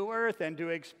and the new earth and to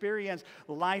experience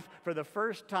life for the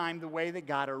first time the way that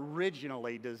God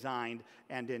originally designed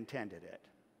and intended it.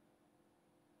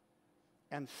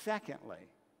 And secondly,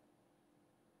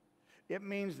 it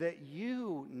means that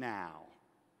you now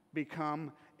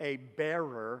become a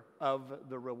bearer of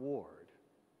the reward.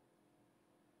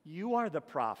 You are the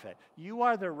prophet. You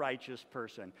are the righteous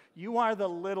person. You are the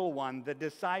little one, the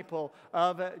disciple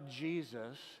of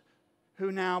Jesus,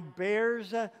 who now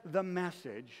bears the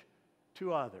message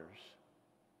to others.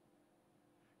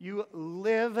 You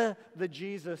live the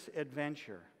Jesus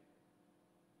adventure.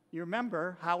 You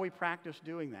remember how we practice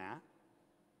doing that?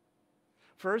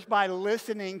 First, by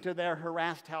listening to their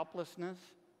harassed helplessness.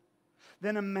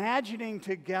 Then imagining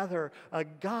together a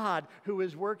God who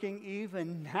is working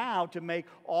even now to make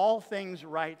all things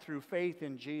right through faith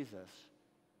in Jesus.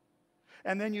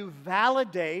 And then you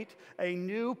validate a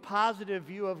new positive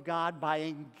view of God by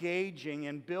engaging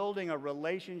and building a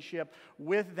relationship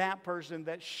with that person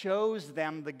that shows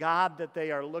them the God that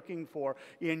they are looking for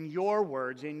in your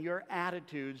words, in your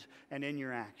attitudes, and in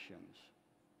your actions.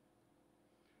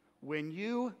 When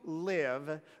you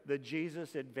live the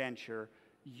Jesus adventure,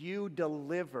 you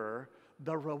deliver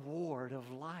the reward of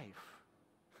life,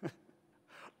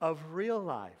 of real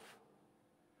life,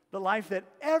 the life that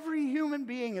every human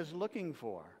being is looking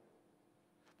for,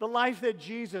 the life that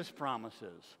Jesus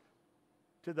promises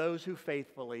to those who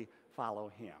faithfully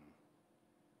follow him.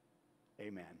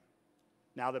 Amen.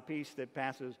 Now the peace that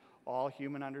passes all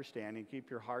human understanding,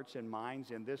 keep your hearts and minds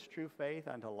in this true faith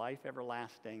unto life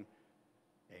everlasting.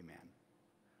 Amen.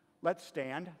 Let's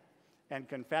stand and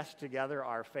confess together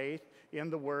our faith in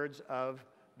the words of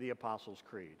the Apostles'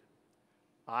 Creed.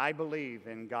 I believe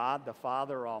in God the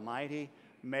Father Almighty,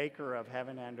 maker of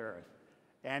heaven and earth,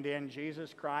 and in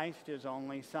Jesus Christ, his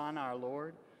only Son, our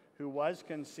Lord, who was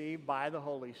conceived by the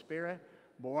Holy Spirit,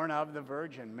 born of the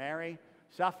Virgin Mary,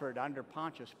 suffered under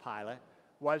Pontius Pilate,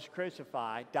 was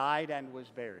crucified, died, and was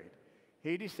buried.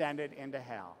 He descended into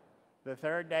hell. The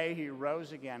third day he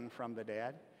rose again from the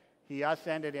dead. He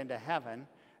ascended into heaven,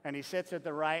 and he sits at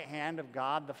the right hand of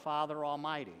God the Father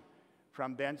Almighty.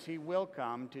 From thence he will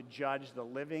come to judge the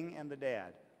living and the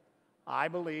dead. I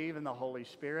believe in the Holy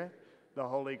Spirit, the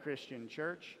holy Christian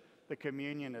church, the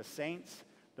communion of saints,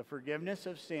 the forgiveness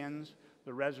of sins,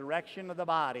 the resurrection of the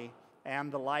body,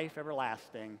 and the life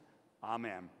everlasting.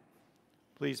 Amen.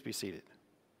 Please be seated.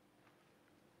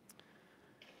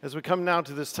 As we come now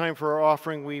to this time for our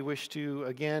offering, we wish to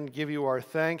again give you our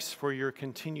thanks for your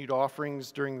continued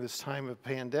offerings during this time of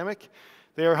pandemic.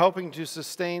 They are helping to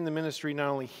sustain the ministry not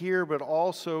only here, but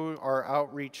also our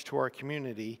outreach to our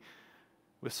community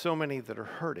with so many that are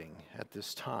hurting at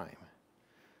this time.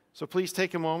 So please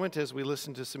take a moment as we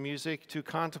listen to some music to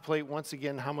contemplate once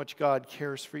again how much God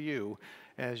cares for you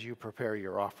as you prepare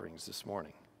your offerings this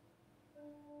morning.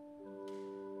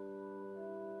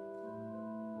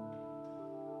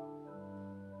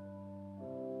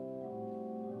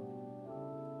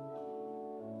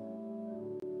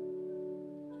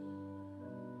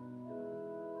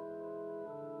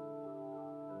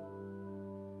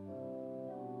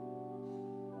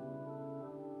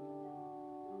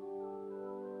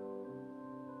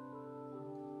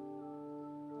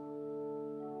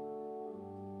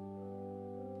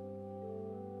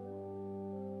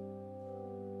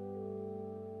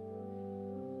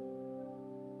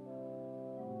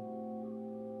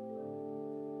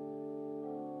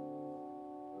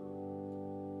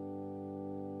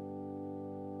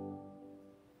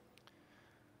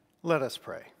 Let us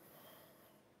pray.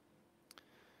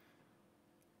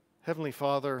 Heavenly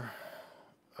Father,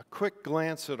 a quick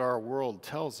glance at our world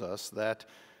tells us that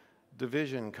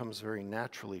division comes very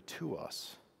naturally to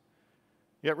us.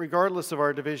 Yet regardless of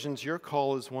our divisions, your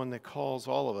call is one that calls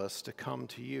all of us to come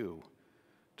to you,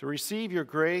 to receive your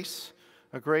grace,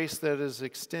 a grace that is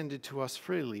extended to us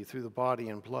freely through the body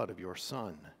and blood of your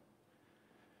Son.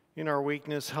 In our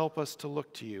weakness, help us to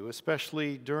look to you,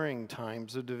 especially during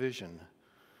times of division.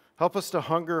 Help us to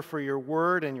hunger for your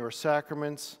word and your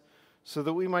sacraments so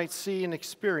that we might see and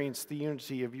experience the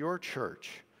unity of your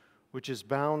church, which is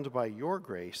bound by your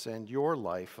grace and your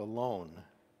life alone.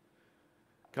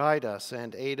 Guide us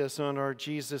and aid us on our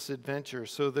Jesus adventure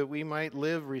so that we might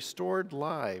live restored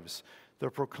lives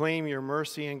that proclaim your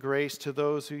mercy and grace to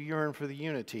those who yearn for the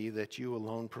unity that you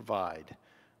alone provide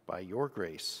by your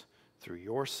grace through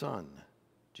your Son,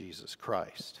 Jesus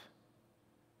Christ.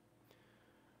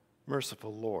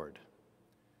 Merciful Lord,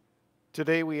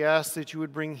 today we ask that you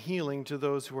would bring healing to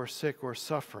those who are sick or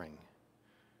suffering.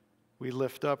 We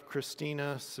lift up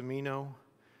Christina Semino,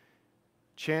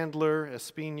 Chandler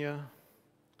Espina,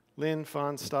 Lynn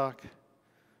Fonstock,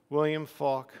 William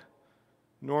Falk,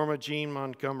 Norma Jean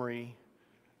Montgomery,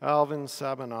 Alvin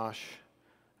Sabanash,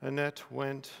 Annette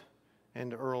Wendt,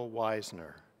 and Earl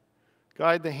Weisner.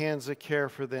 Guide the hands that care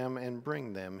for them and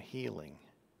bring them healing.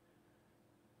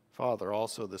 Father,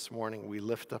 also this morning we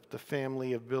lift up the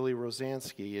family of Billy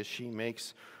Rosansky as she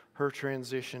makes her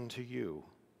transition to you.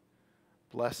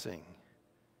 Blessing.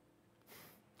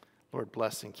 Lord,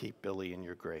 bless and keep Billy in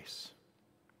your grace,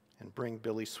 and bring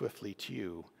Billy swiftly to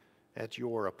you at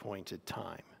your appointed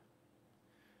time.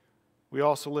 We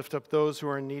also lift up those who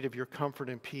are in need of your comfort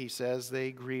and peace as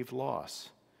they grieve loss.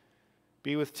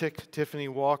 Be with Tiffany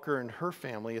Walker and her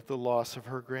family at the loss of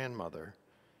her grandmother,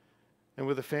 and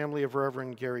with the family of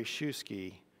Reverend Gary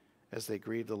Shusky as they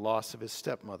grieve the loss of his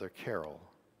stepmother, Carol.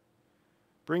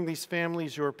 Bring these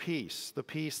families your peace, the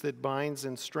peace that binds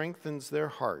and strengthens their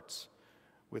hearts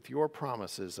with your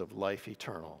promises of life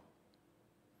eternal.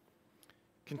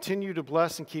 Continue to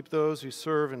bless and keep those who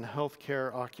serve in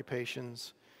healthcare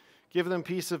occupations. Give them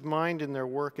peace of mind in their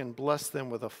work and bless them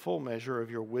with a full measure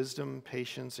of your wisdom,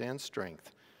 patience, and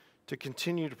strength to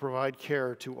continue to provide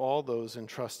care to all those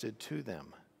entrusted to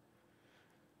them.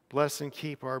 Bless and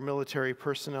keep our military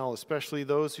personnel, especially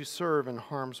those who serve in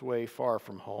harm's way far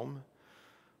from home.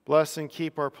 Bless and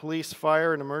keep our police,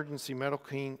 fire, and emergency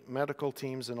medical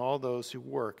teams and all those who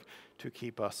work to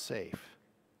keep us safe.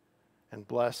 And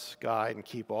bless, guide, and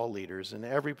keep all leaders in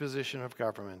every position of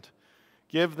government.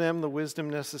 Give them the wisdom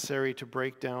necessary to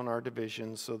break down our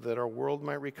divisions so that our world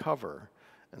might recover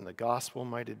and the gospel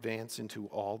might advance into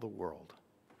all the world.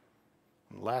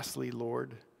 And lastly,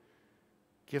 Lord,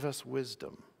 give us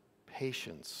wisdom,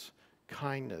 patience,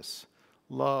 kindness,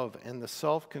 love, and the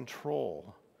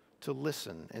self-control to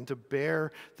listen and to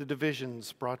bear the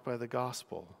divisions brought by the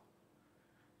gospel.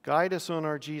 Guide us on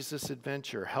our Jesus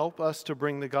adventure. Help us to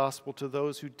bring the gospel to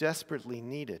those who desperately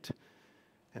need it,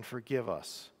 and forgive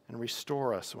us and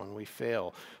restore us when we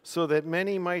fail, so that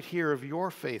many might hear of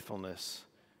your faithfulness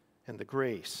and the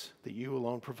grace that you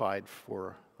alone provide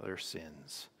for their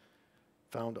sins,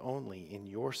 found only in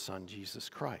your Son, Jesus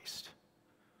Christ.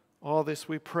 All this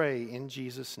we pray in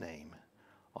Jesus' name.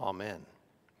 Amen.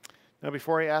 Now,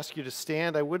 before I ask you to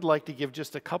stand, I would like to give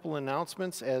just a couple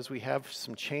announcements as we have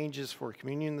some changes for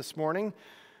communion this morning.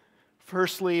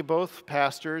 Firstly, both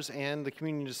pastors and the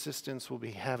communion assistants will be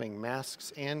having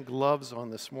masks and gloves on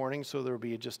this morning, so there will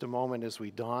be just a moment as we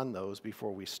don those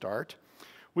before we start.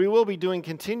 We will be doing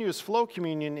continuous flow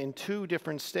communion in 2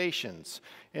 different stations,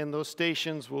 and those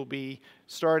stations will be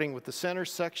starting with the center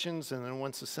sections, and then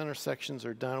once the center sections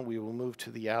are done, we will move to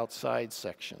the outside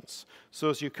sections. So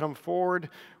as you come forward,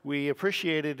 we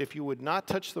appreciate it if you would not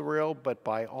touch the rail, but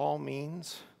by all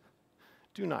means,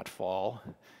 do not fall.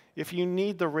 If you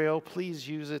need the rail, please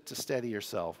use it to steady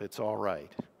yourself. It's all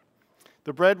right.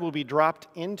 The bread will be dropped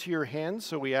into your hands,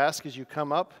 so we ask as you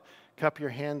come up, cup your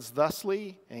hands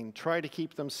thusly and try to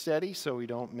keep them steady so we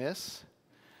don't miss.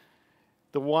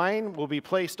 The wine will be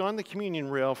placed on the communion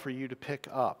rail for you to pick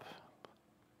up.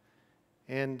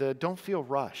 And don't feel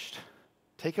rushed.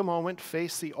 Take a moment,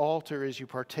 face the altar as you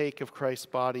partake of Christ's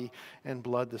body and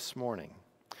blood this morning.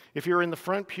 If you're in the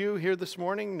front pew here this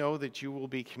morning, know that you will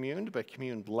be communed, but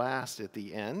communed last at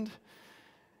the end.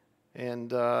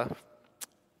 And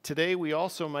today we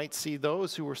also might see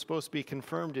those who were supposed to be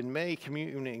confirmed in May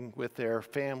communing with their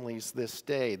families this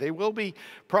day. They will be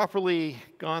properly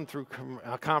gone through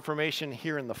confirmation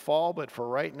here in the fall, but for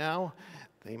right now,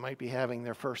 they might be having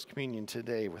their first communion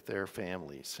today with their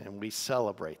families, and we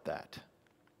celebrate that.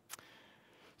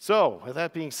 So, with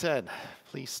that being said,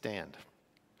 please stand.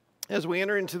 As we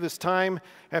enter into this time,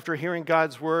 after hearing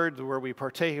God's word, where we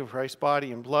partake of Christ's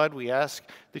body and blood, we ask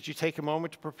that you take a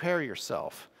moment to prepare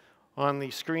yourself. On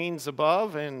the screens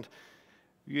above, and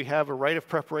you have a rite of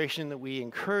preparation that we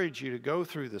encourage you to go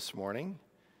through this morning.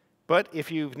 But if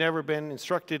you've never been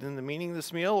instructed in the meaning of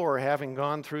this meal, or having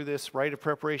gone through this rite of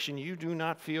preparation, you do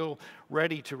not feel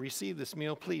ready to receive this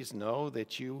meal, please know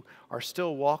that you are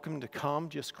still welcome to come.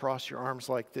 Just cross your arms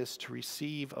like this to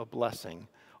receive a blessing.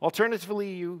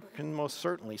 Alternatively, you can most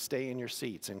certainly stay in your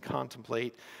seats and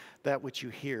contemplate that which you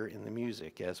hear in the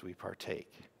music as we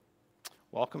partake.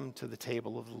 Welcome to the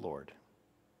table of the Lord.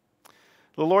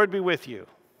 The Lord be with you.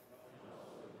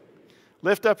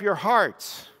 Lift up your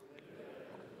hearts.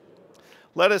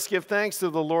 Let us give thanks to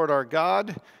the Lord our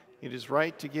God. It is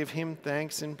right to give him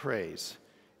thanks and praise.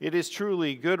 It is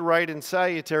truly good, right, and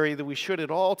salutary that we should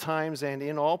at all times and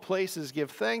in all places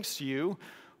give thanks to you,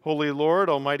 Holy Lord,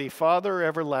 Almighty Father,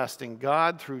 everlasting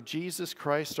God, through Jesus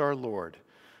Christ our Lord,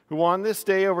 who on this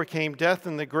day overcame death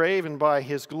and the grave, and by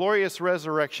his glorious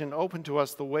resurrection opened to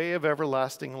us the way of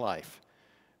everlasting life.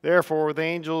 Therefore, with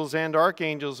angels and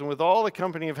archangels, and with all the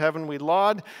company of heaven, we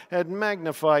laud and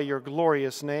magnify your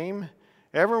glorious name,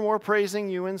 evermore praising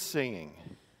you and singing.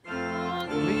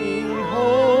 Holy,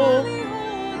 holy,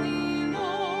 Holy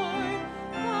Lord,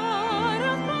 God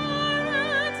of power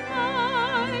and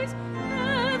might,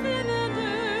 heaven and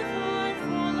earth are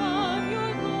full of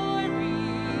your glory.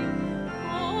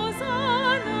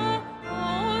 Hosanna,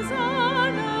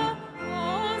 Hosanna,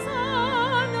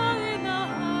 Hosanna in the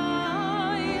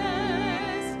highest.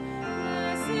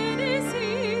 Blessed is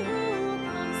he who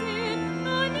comes in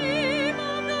the name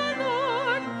of the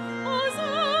Lord.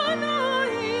 Hosanna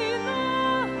in the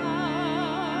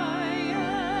highest.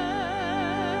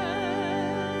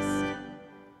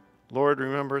 Lord,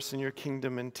 remember us in your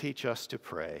kingdom and teach us to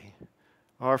pray.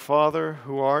 Our Father,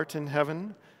 who art in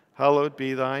heaven, hallowed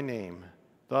be thy name.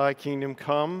 Thy kingdom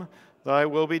come, thy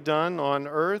will be done on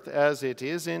earth as it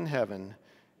is in heaven.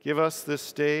 Give us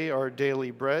this day our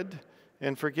daily bread,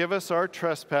 and forgive us our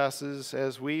trespasses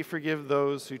as we forgive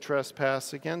those who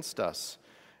trespass against us.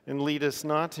 And lead us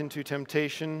not into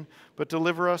temptation, but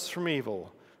deliver us from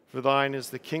evil. For thine is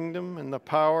the kingdom and the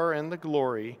power and the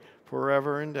glory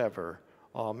forever and ever.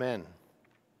 Amen.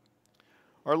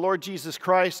 Our Lord Jesus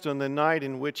Christ, on the night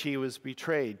in which he was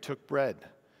betrayed, took bread.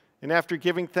 And after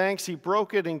giving thanks, he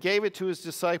broke it and gave it to his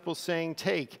disciples, saying,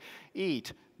 "Take,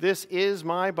 eat. This is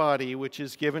my body, which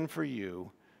is given for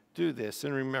you. Do this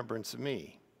in remembrance of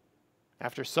me."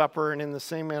 After supper, and in the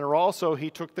same manner also, he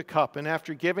took the cup, and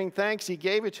after giving thanks, he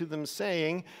gave it to them,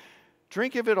 saying,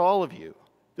 "Drink of it, all of you.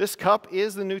 This cup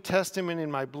is the New Testament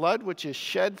in my blood, which is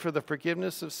shed for the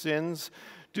forgiveness of sins.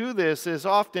 Do this as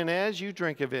often as you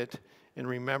drink of it in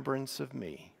remembrance of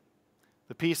me."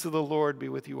 The peace of the Lord be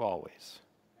with you always.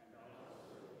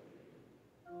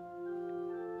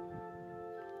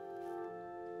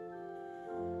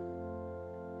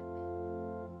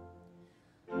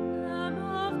 Lamb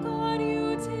of God,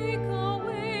 you take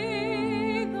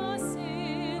away the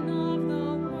sin of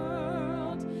the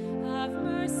world. Have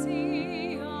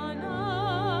mercy on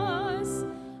us.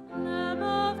 Lamb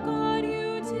of God,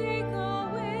 you take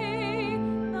away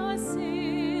the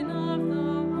sin of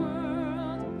the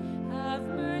world. Have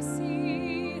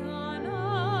mercy on us.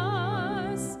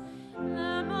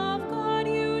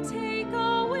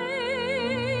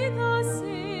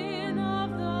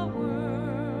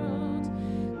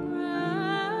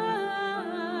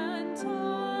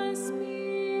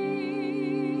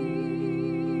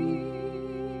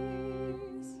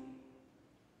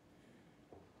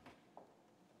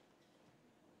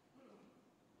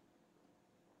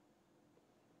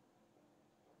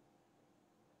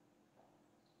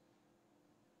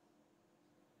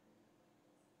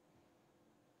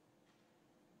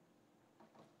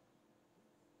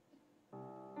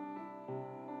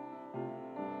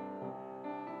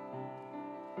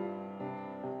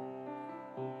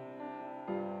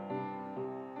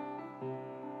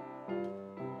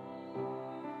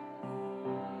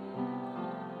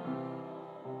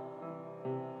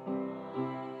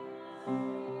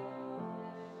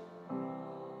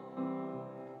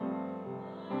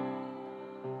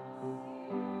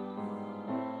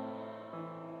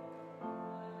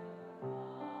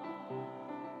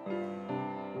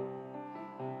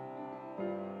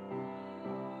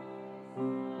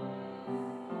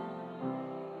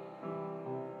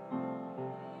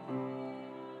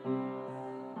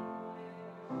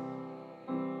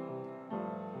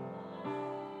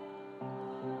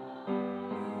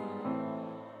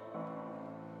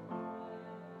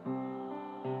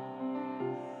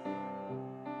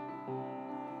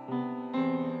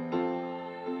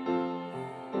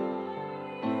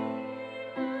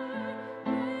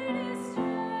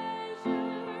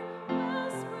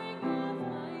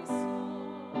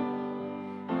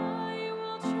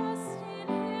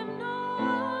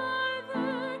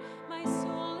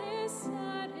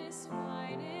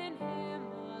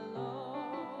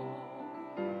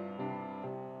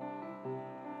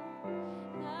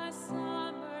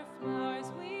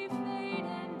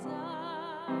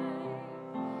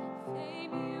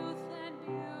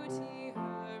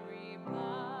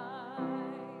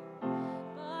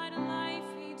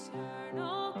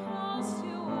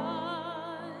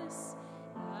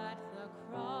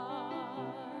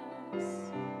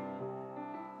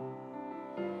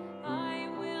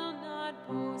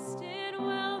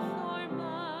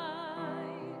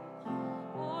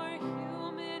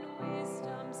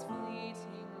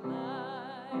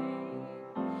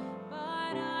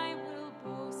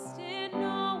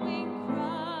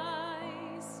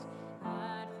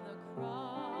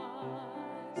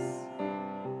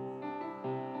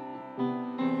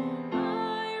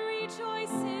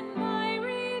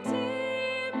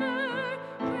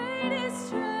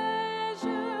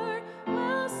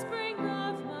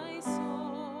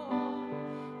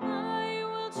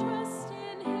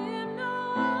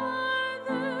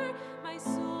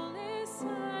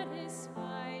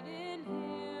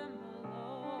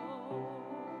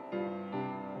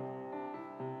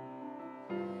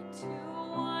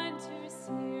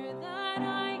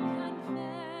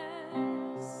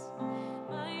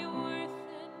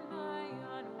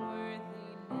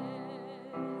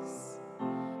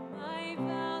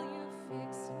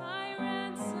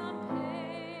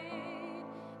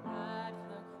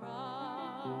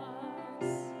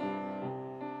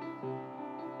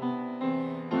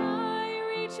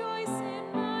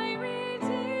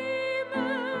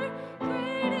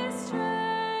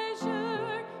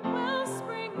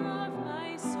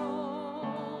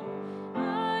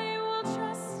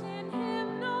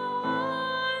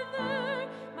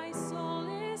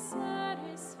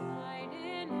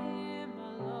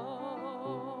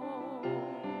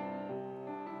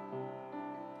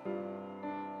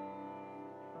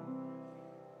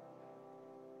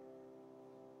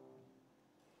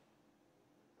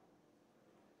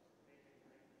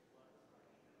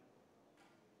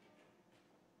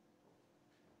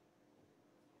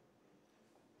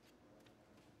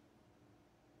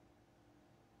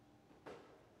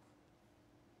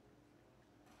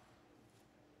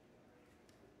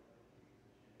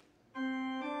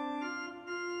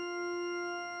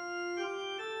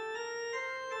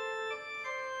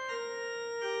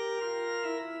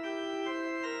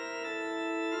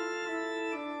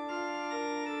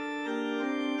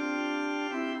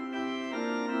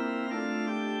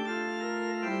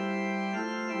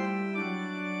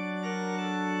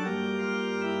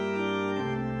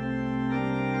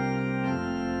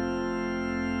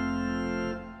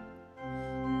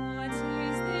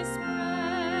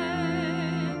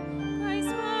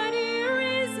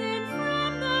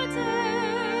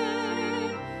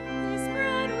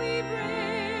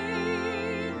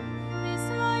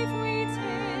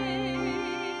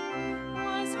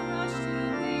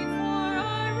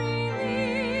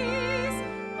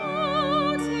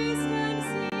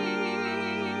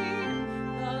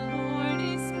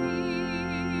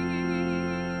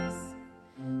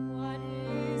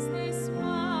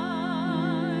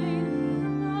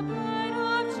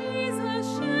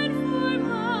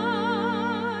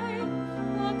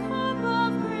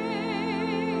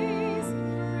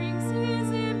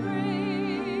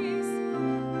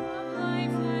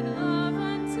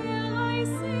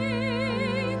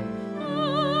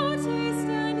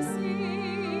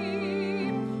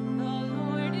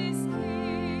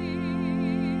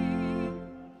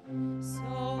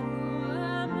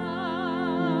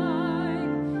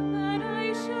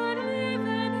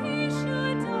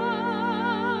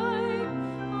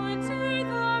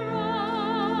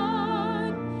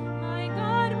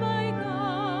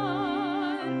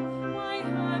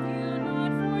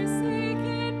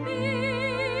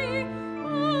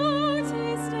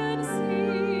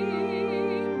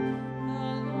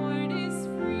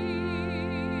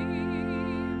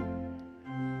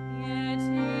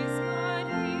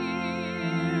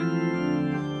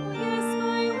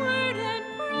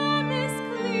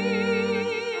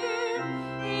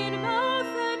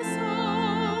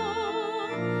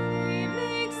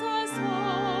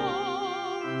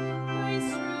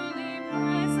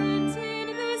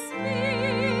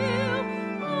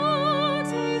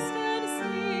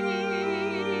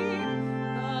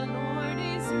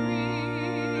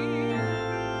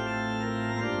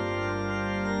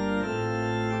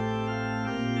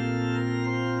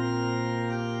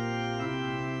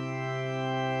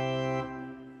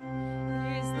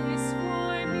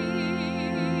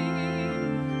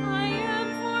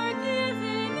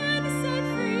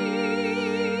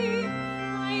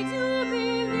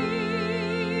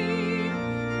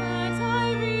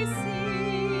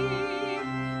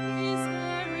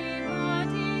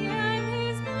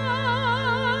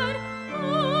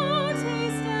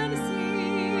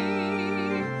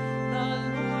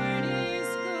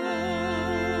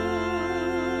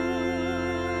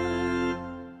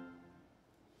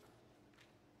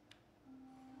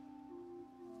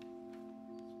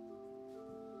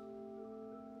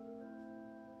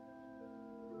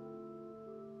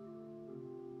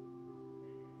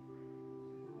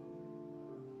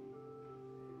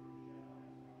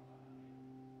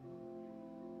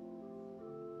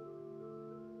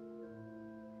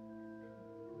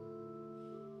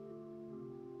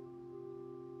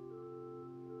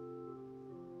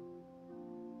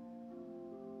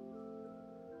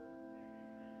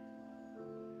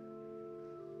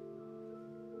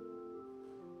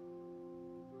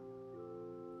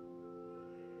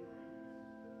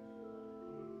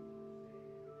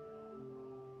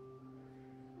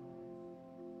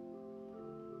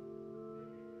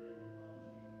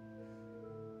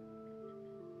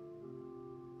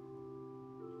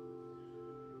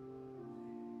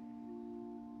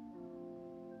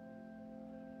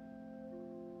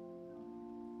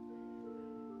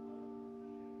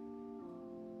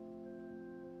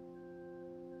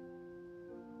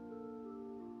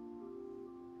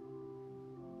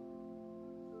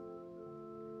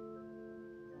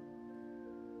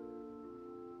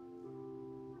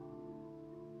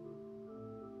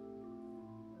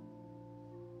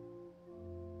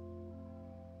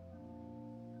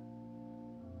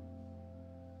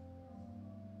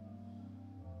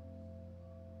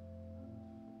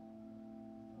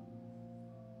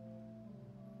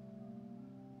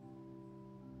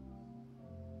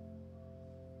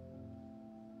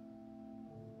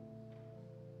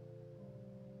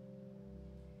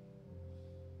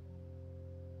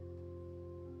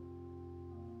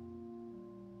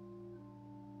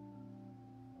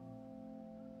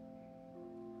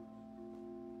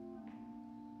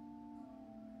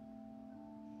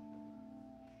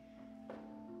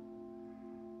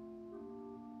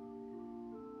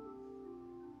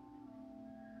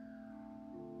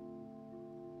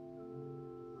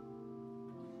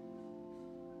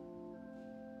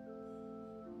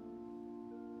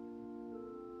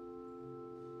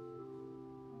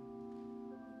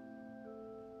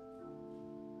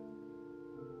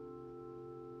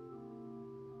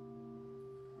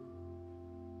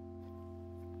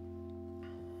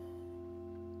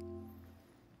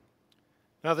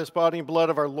 Now this body and blood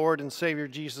of our Lord and Savior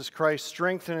Jesus Christ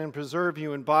strengthen and preserve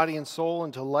you in body and soul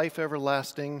until life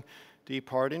everlasting.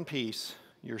 Depart in peace.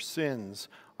 Your sins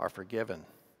are forgiven.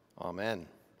 Amen.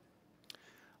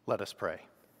 Let us pray.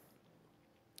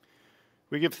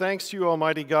 We give thanks to you,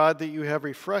 Almighty God, that you have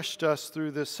refreshed us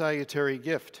through this salutary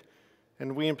gift.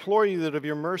 And we implore you that of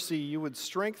your mercy you would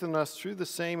strengthen us through the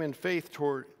same in faith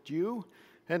toward you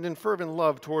and in fervent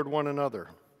love toward one another.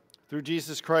 Through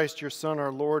Jesus Christ, your Son,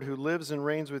 our Lord, who lives and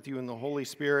reigns with you in the Holy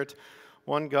Spirit,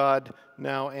 one God,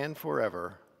 now and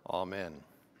forever. Amen.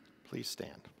 Please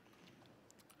stand.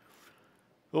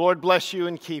 The Lord bless you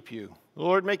and keep you. The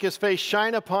Lord make his face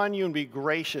shine upon you and be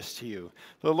gracious to you.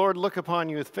 The Lord look upon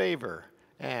you with favor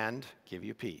and give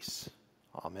you peace.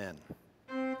 Amen.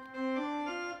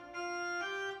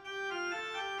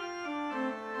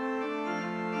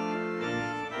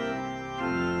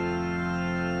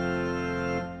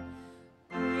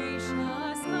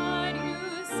 Gracious God, you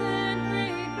send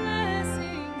great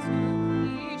blessings to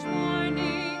each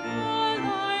morning, all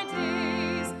our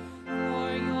days. For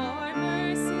your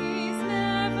mercies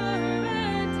never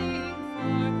ending,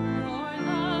 for your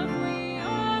love we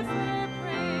offer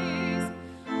praise.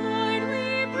 Lord, we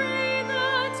pray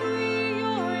that we,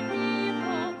 your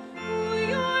people, who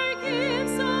your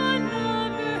gifts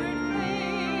unnumbered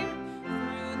claim,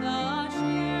 through the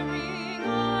sharing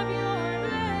of your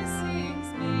blessings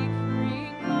may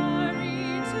bring glory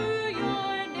to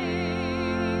your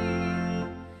name.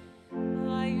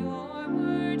 By your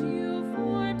word you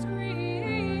formed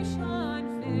creation,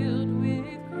 filled with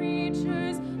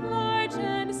creatures large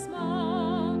and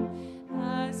small.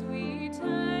 As we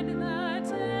tend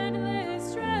that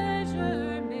endless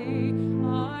treasure, may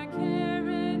our care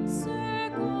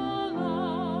encircle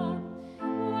all.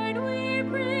 Lord, we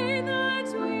pray that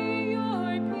we,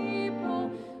 your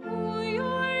people, who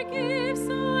your gifts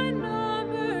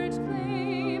unnumbered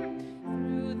claim,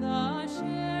 through the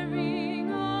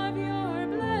sharing of your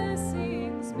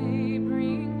blessings may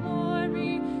bring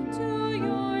glory to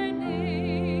your name.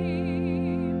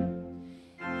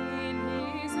 In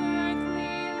his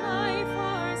earthly life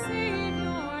our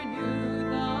Savior knew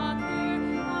the care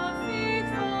of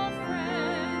faithful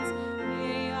friends.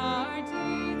 May our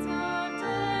deeds of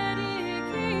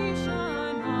dedication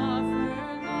offer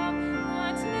love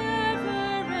that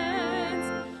never ends.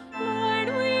 Lord,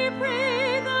 we pray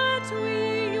that we,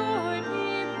 your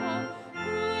people,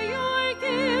 who your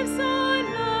gifts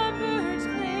unnumbered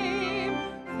claim,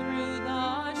 through the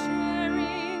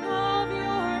sharing of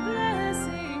your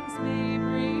blessings may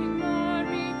bring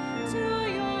glory to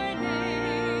your name.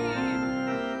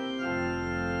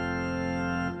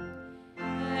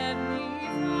 Heavenly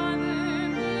Father,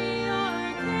 may our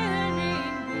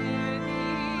caring bear the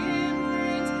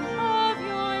imprint of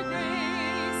your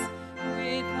grace.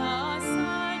 With the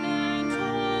Son and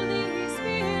Holy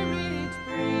Spirit,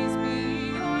 praise be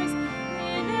yours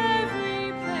in every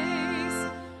place.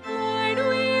 Lord,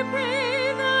 we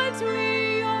pray that we,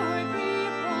 your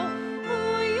people, who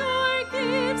your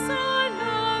gifts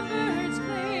unnumbered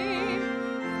claim,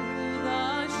 through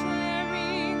the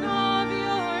sharing of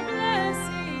your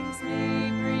blessings may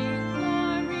bring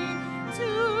glory to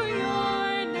your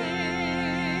name.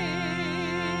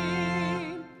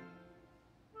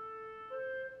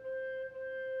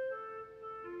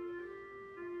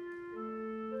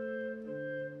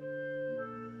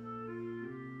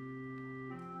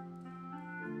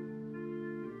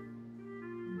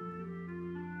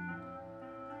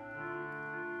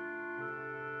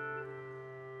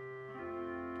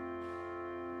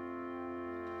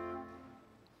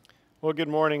 Well, good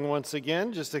morning once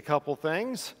again. Just a couple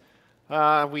things.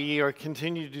 We are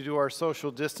continuing to do our social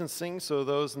distancing, so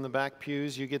those in the back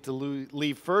pews, you get to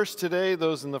leave first today.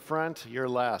 Those in the front, you're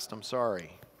last. I'm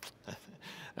sorry.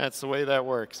 That's the way that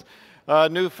works.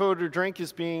 New food or drink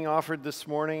is being offered this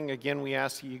morning. Again, we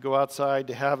ask that you go outside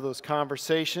to have those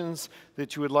conversations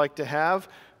that you would like to have.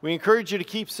 We encourage you to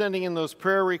keep sending in those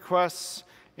prayer requests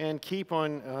and keep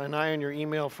an eye on your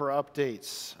email for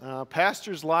updates.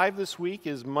 Pastors Live this week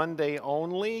is Monday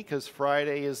only because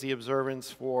Friday is the observance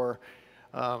for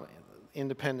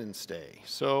Independence Day.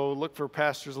 So look for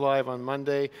Pastors Live on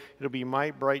Monday. It'll be my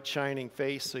bright shining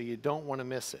face, so you don't want to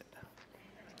miss it.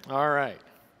 All right.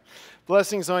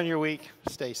 Blessings on your week.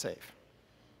 Stay safe.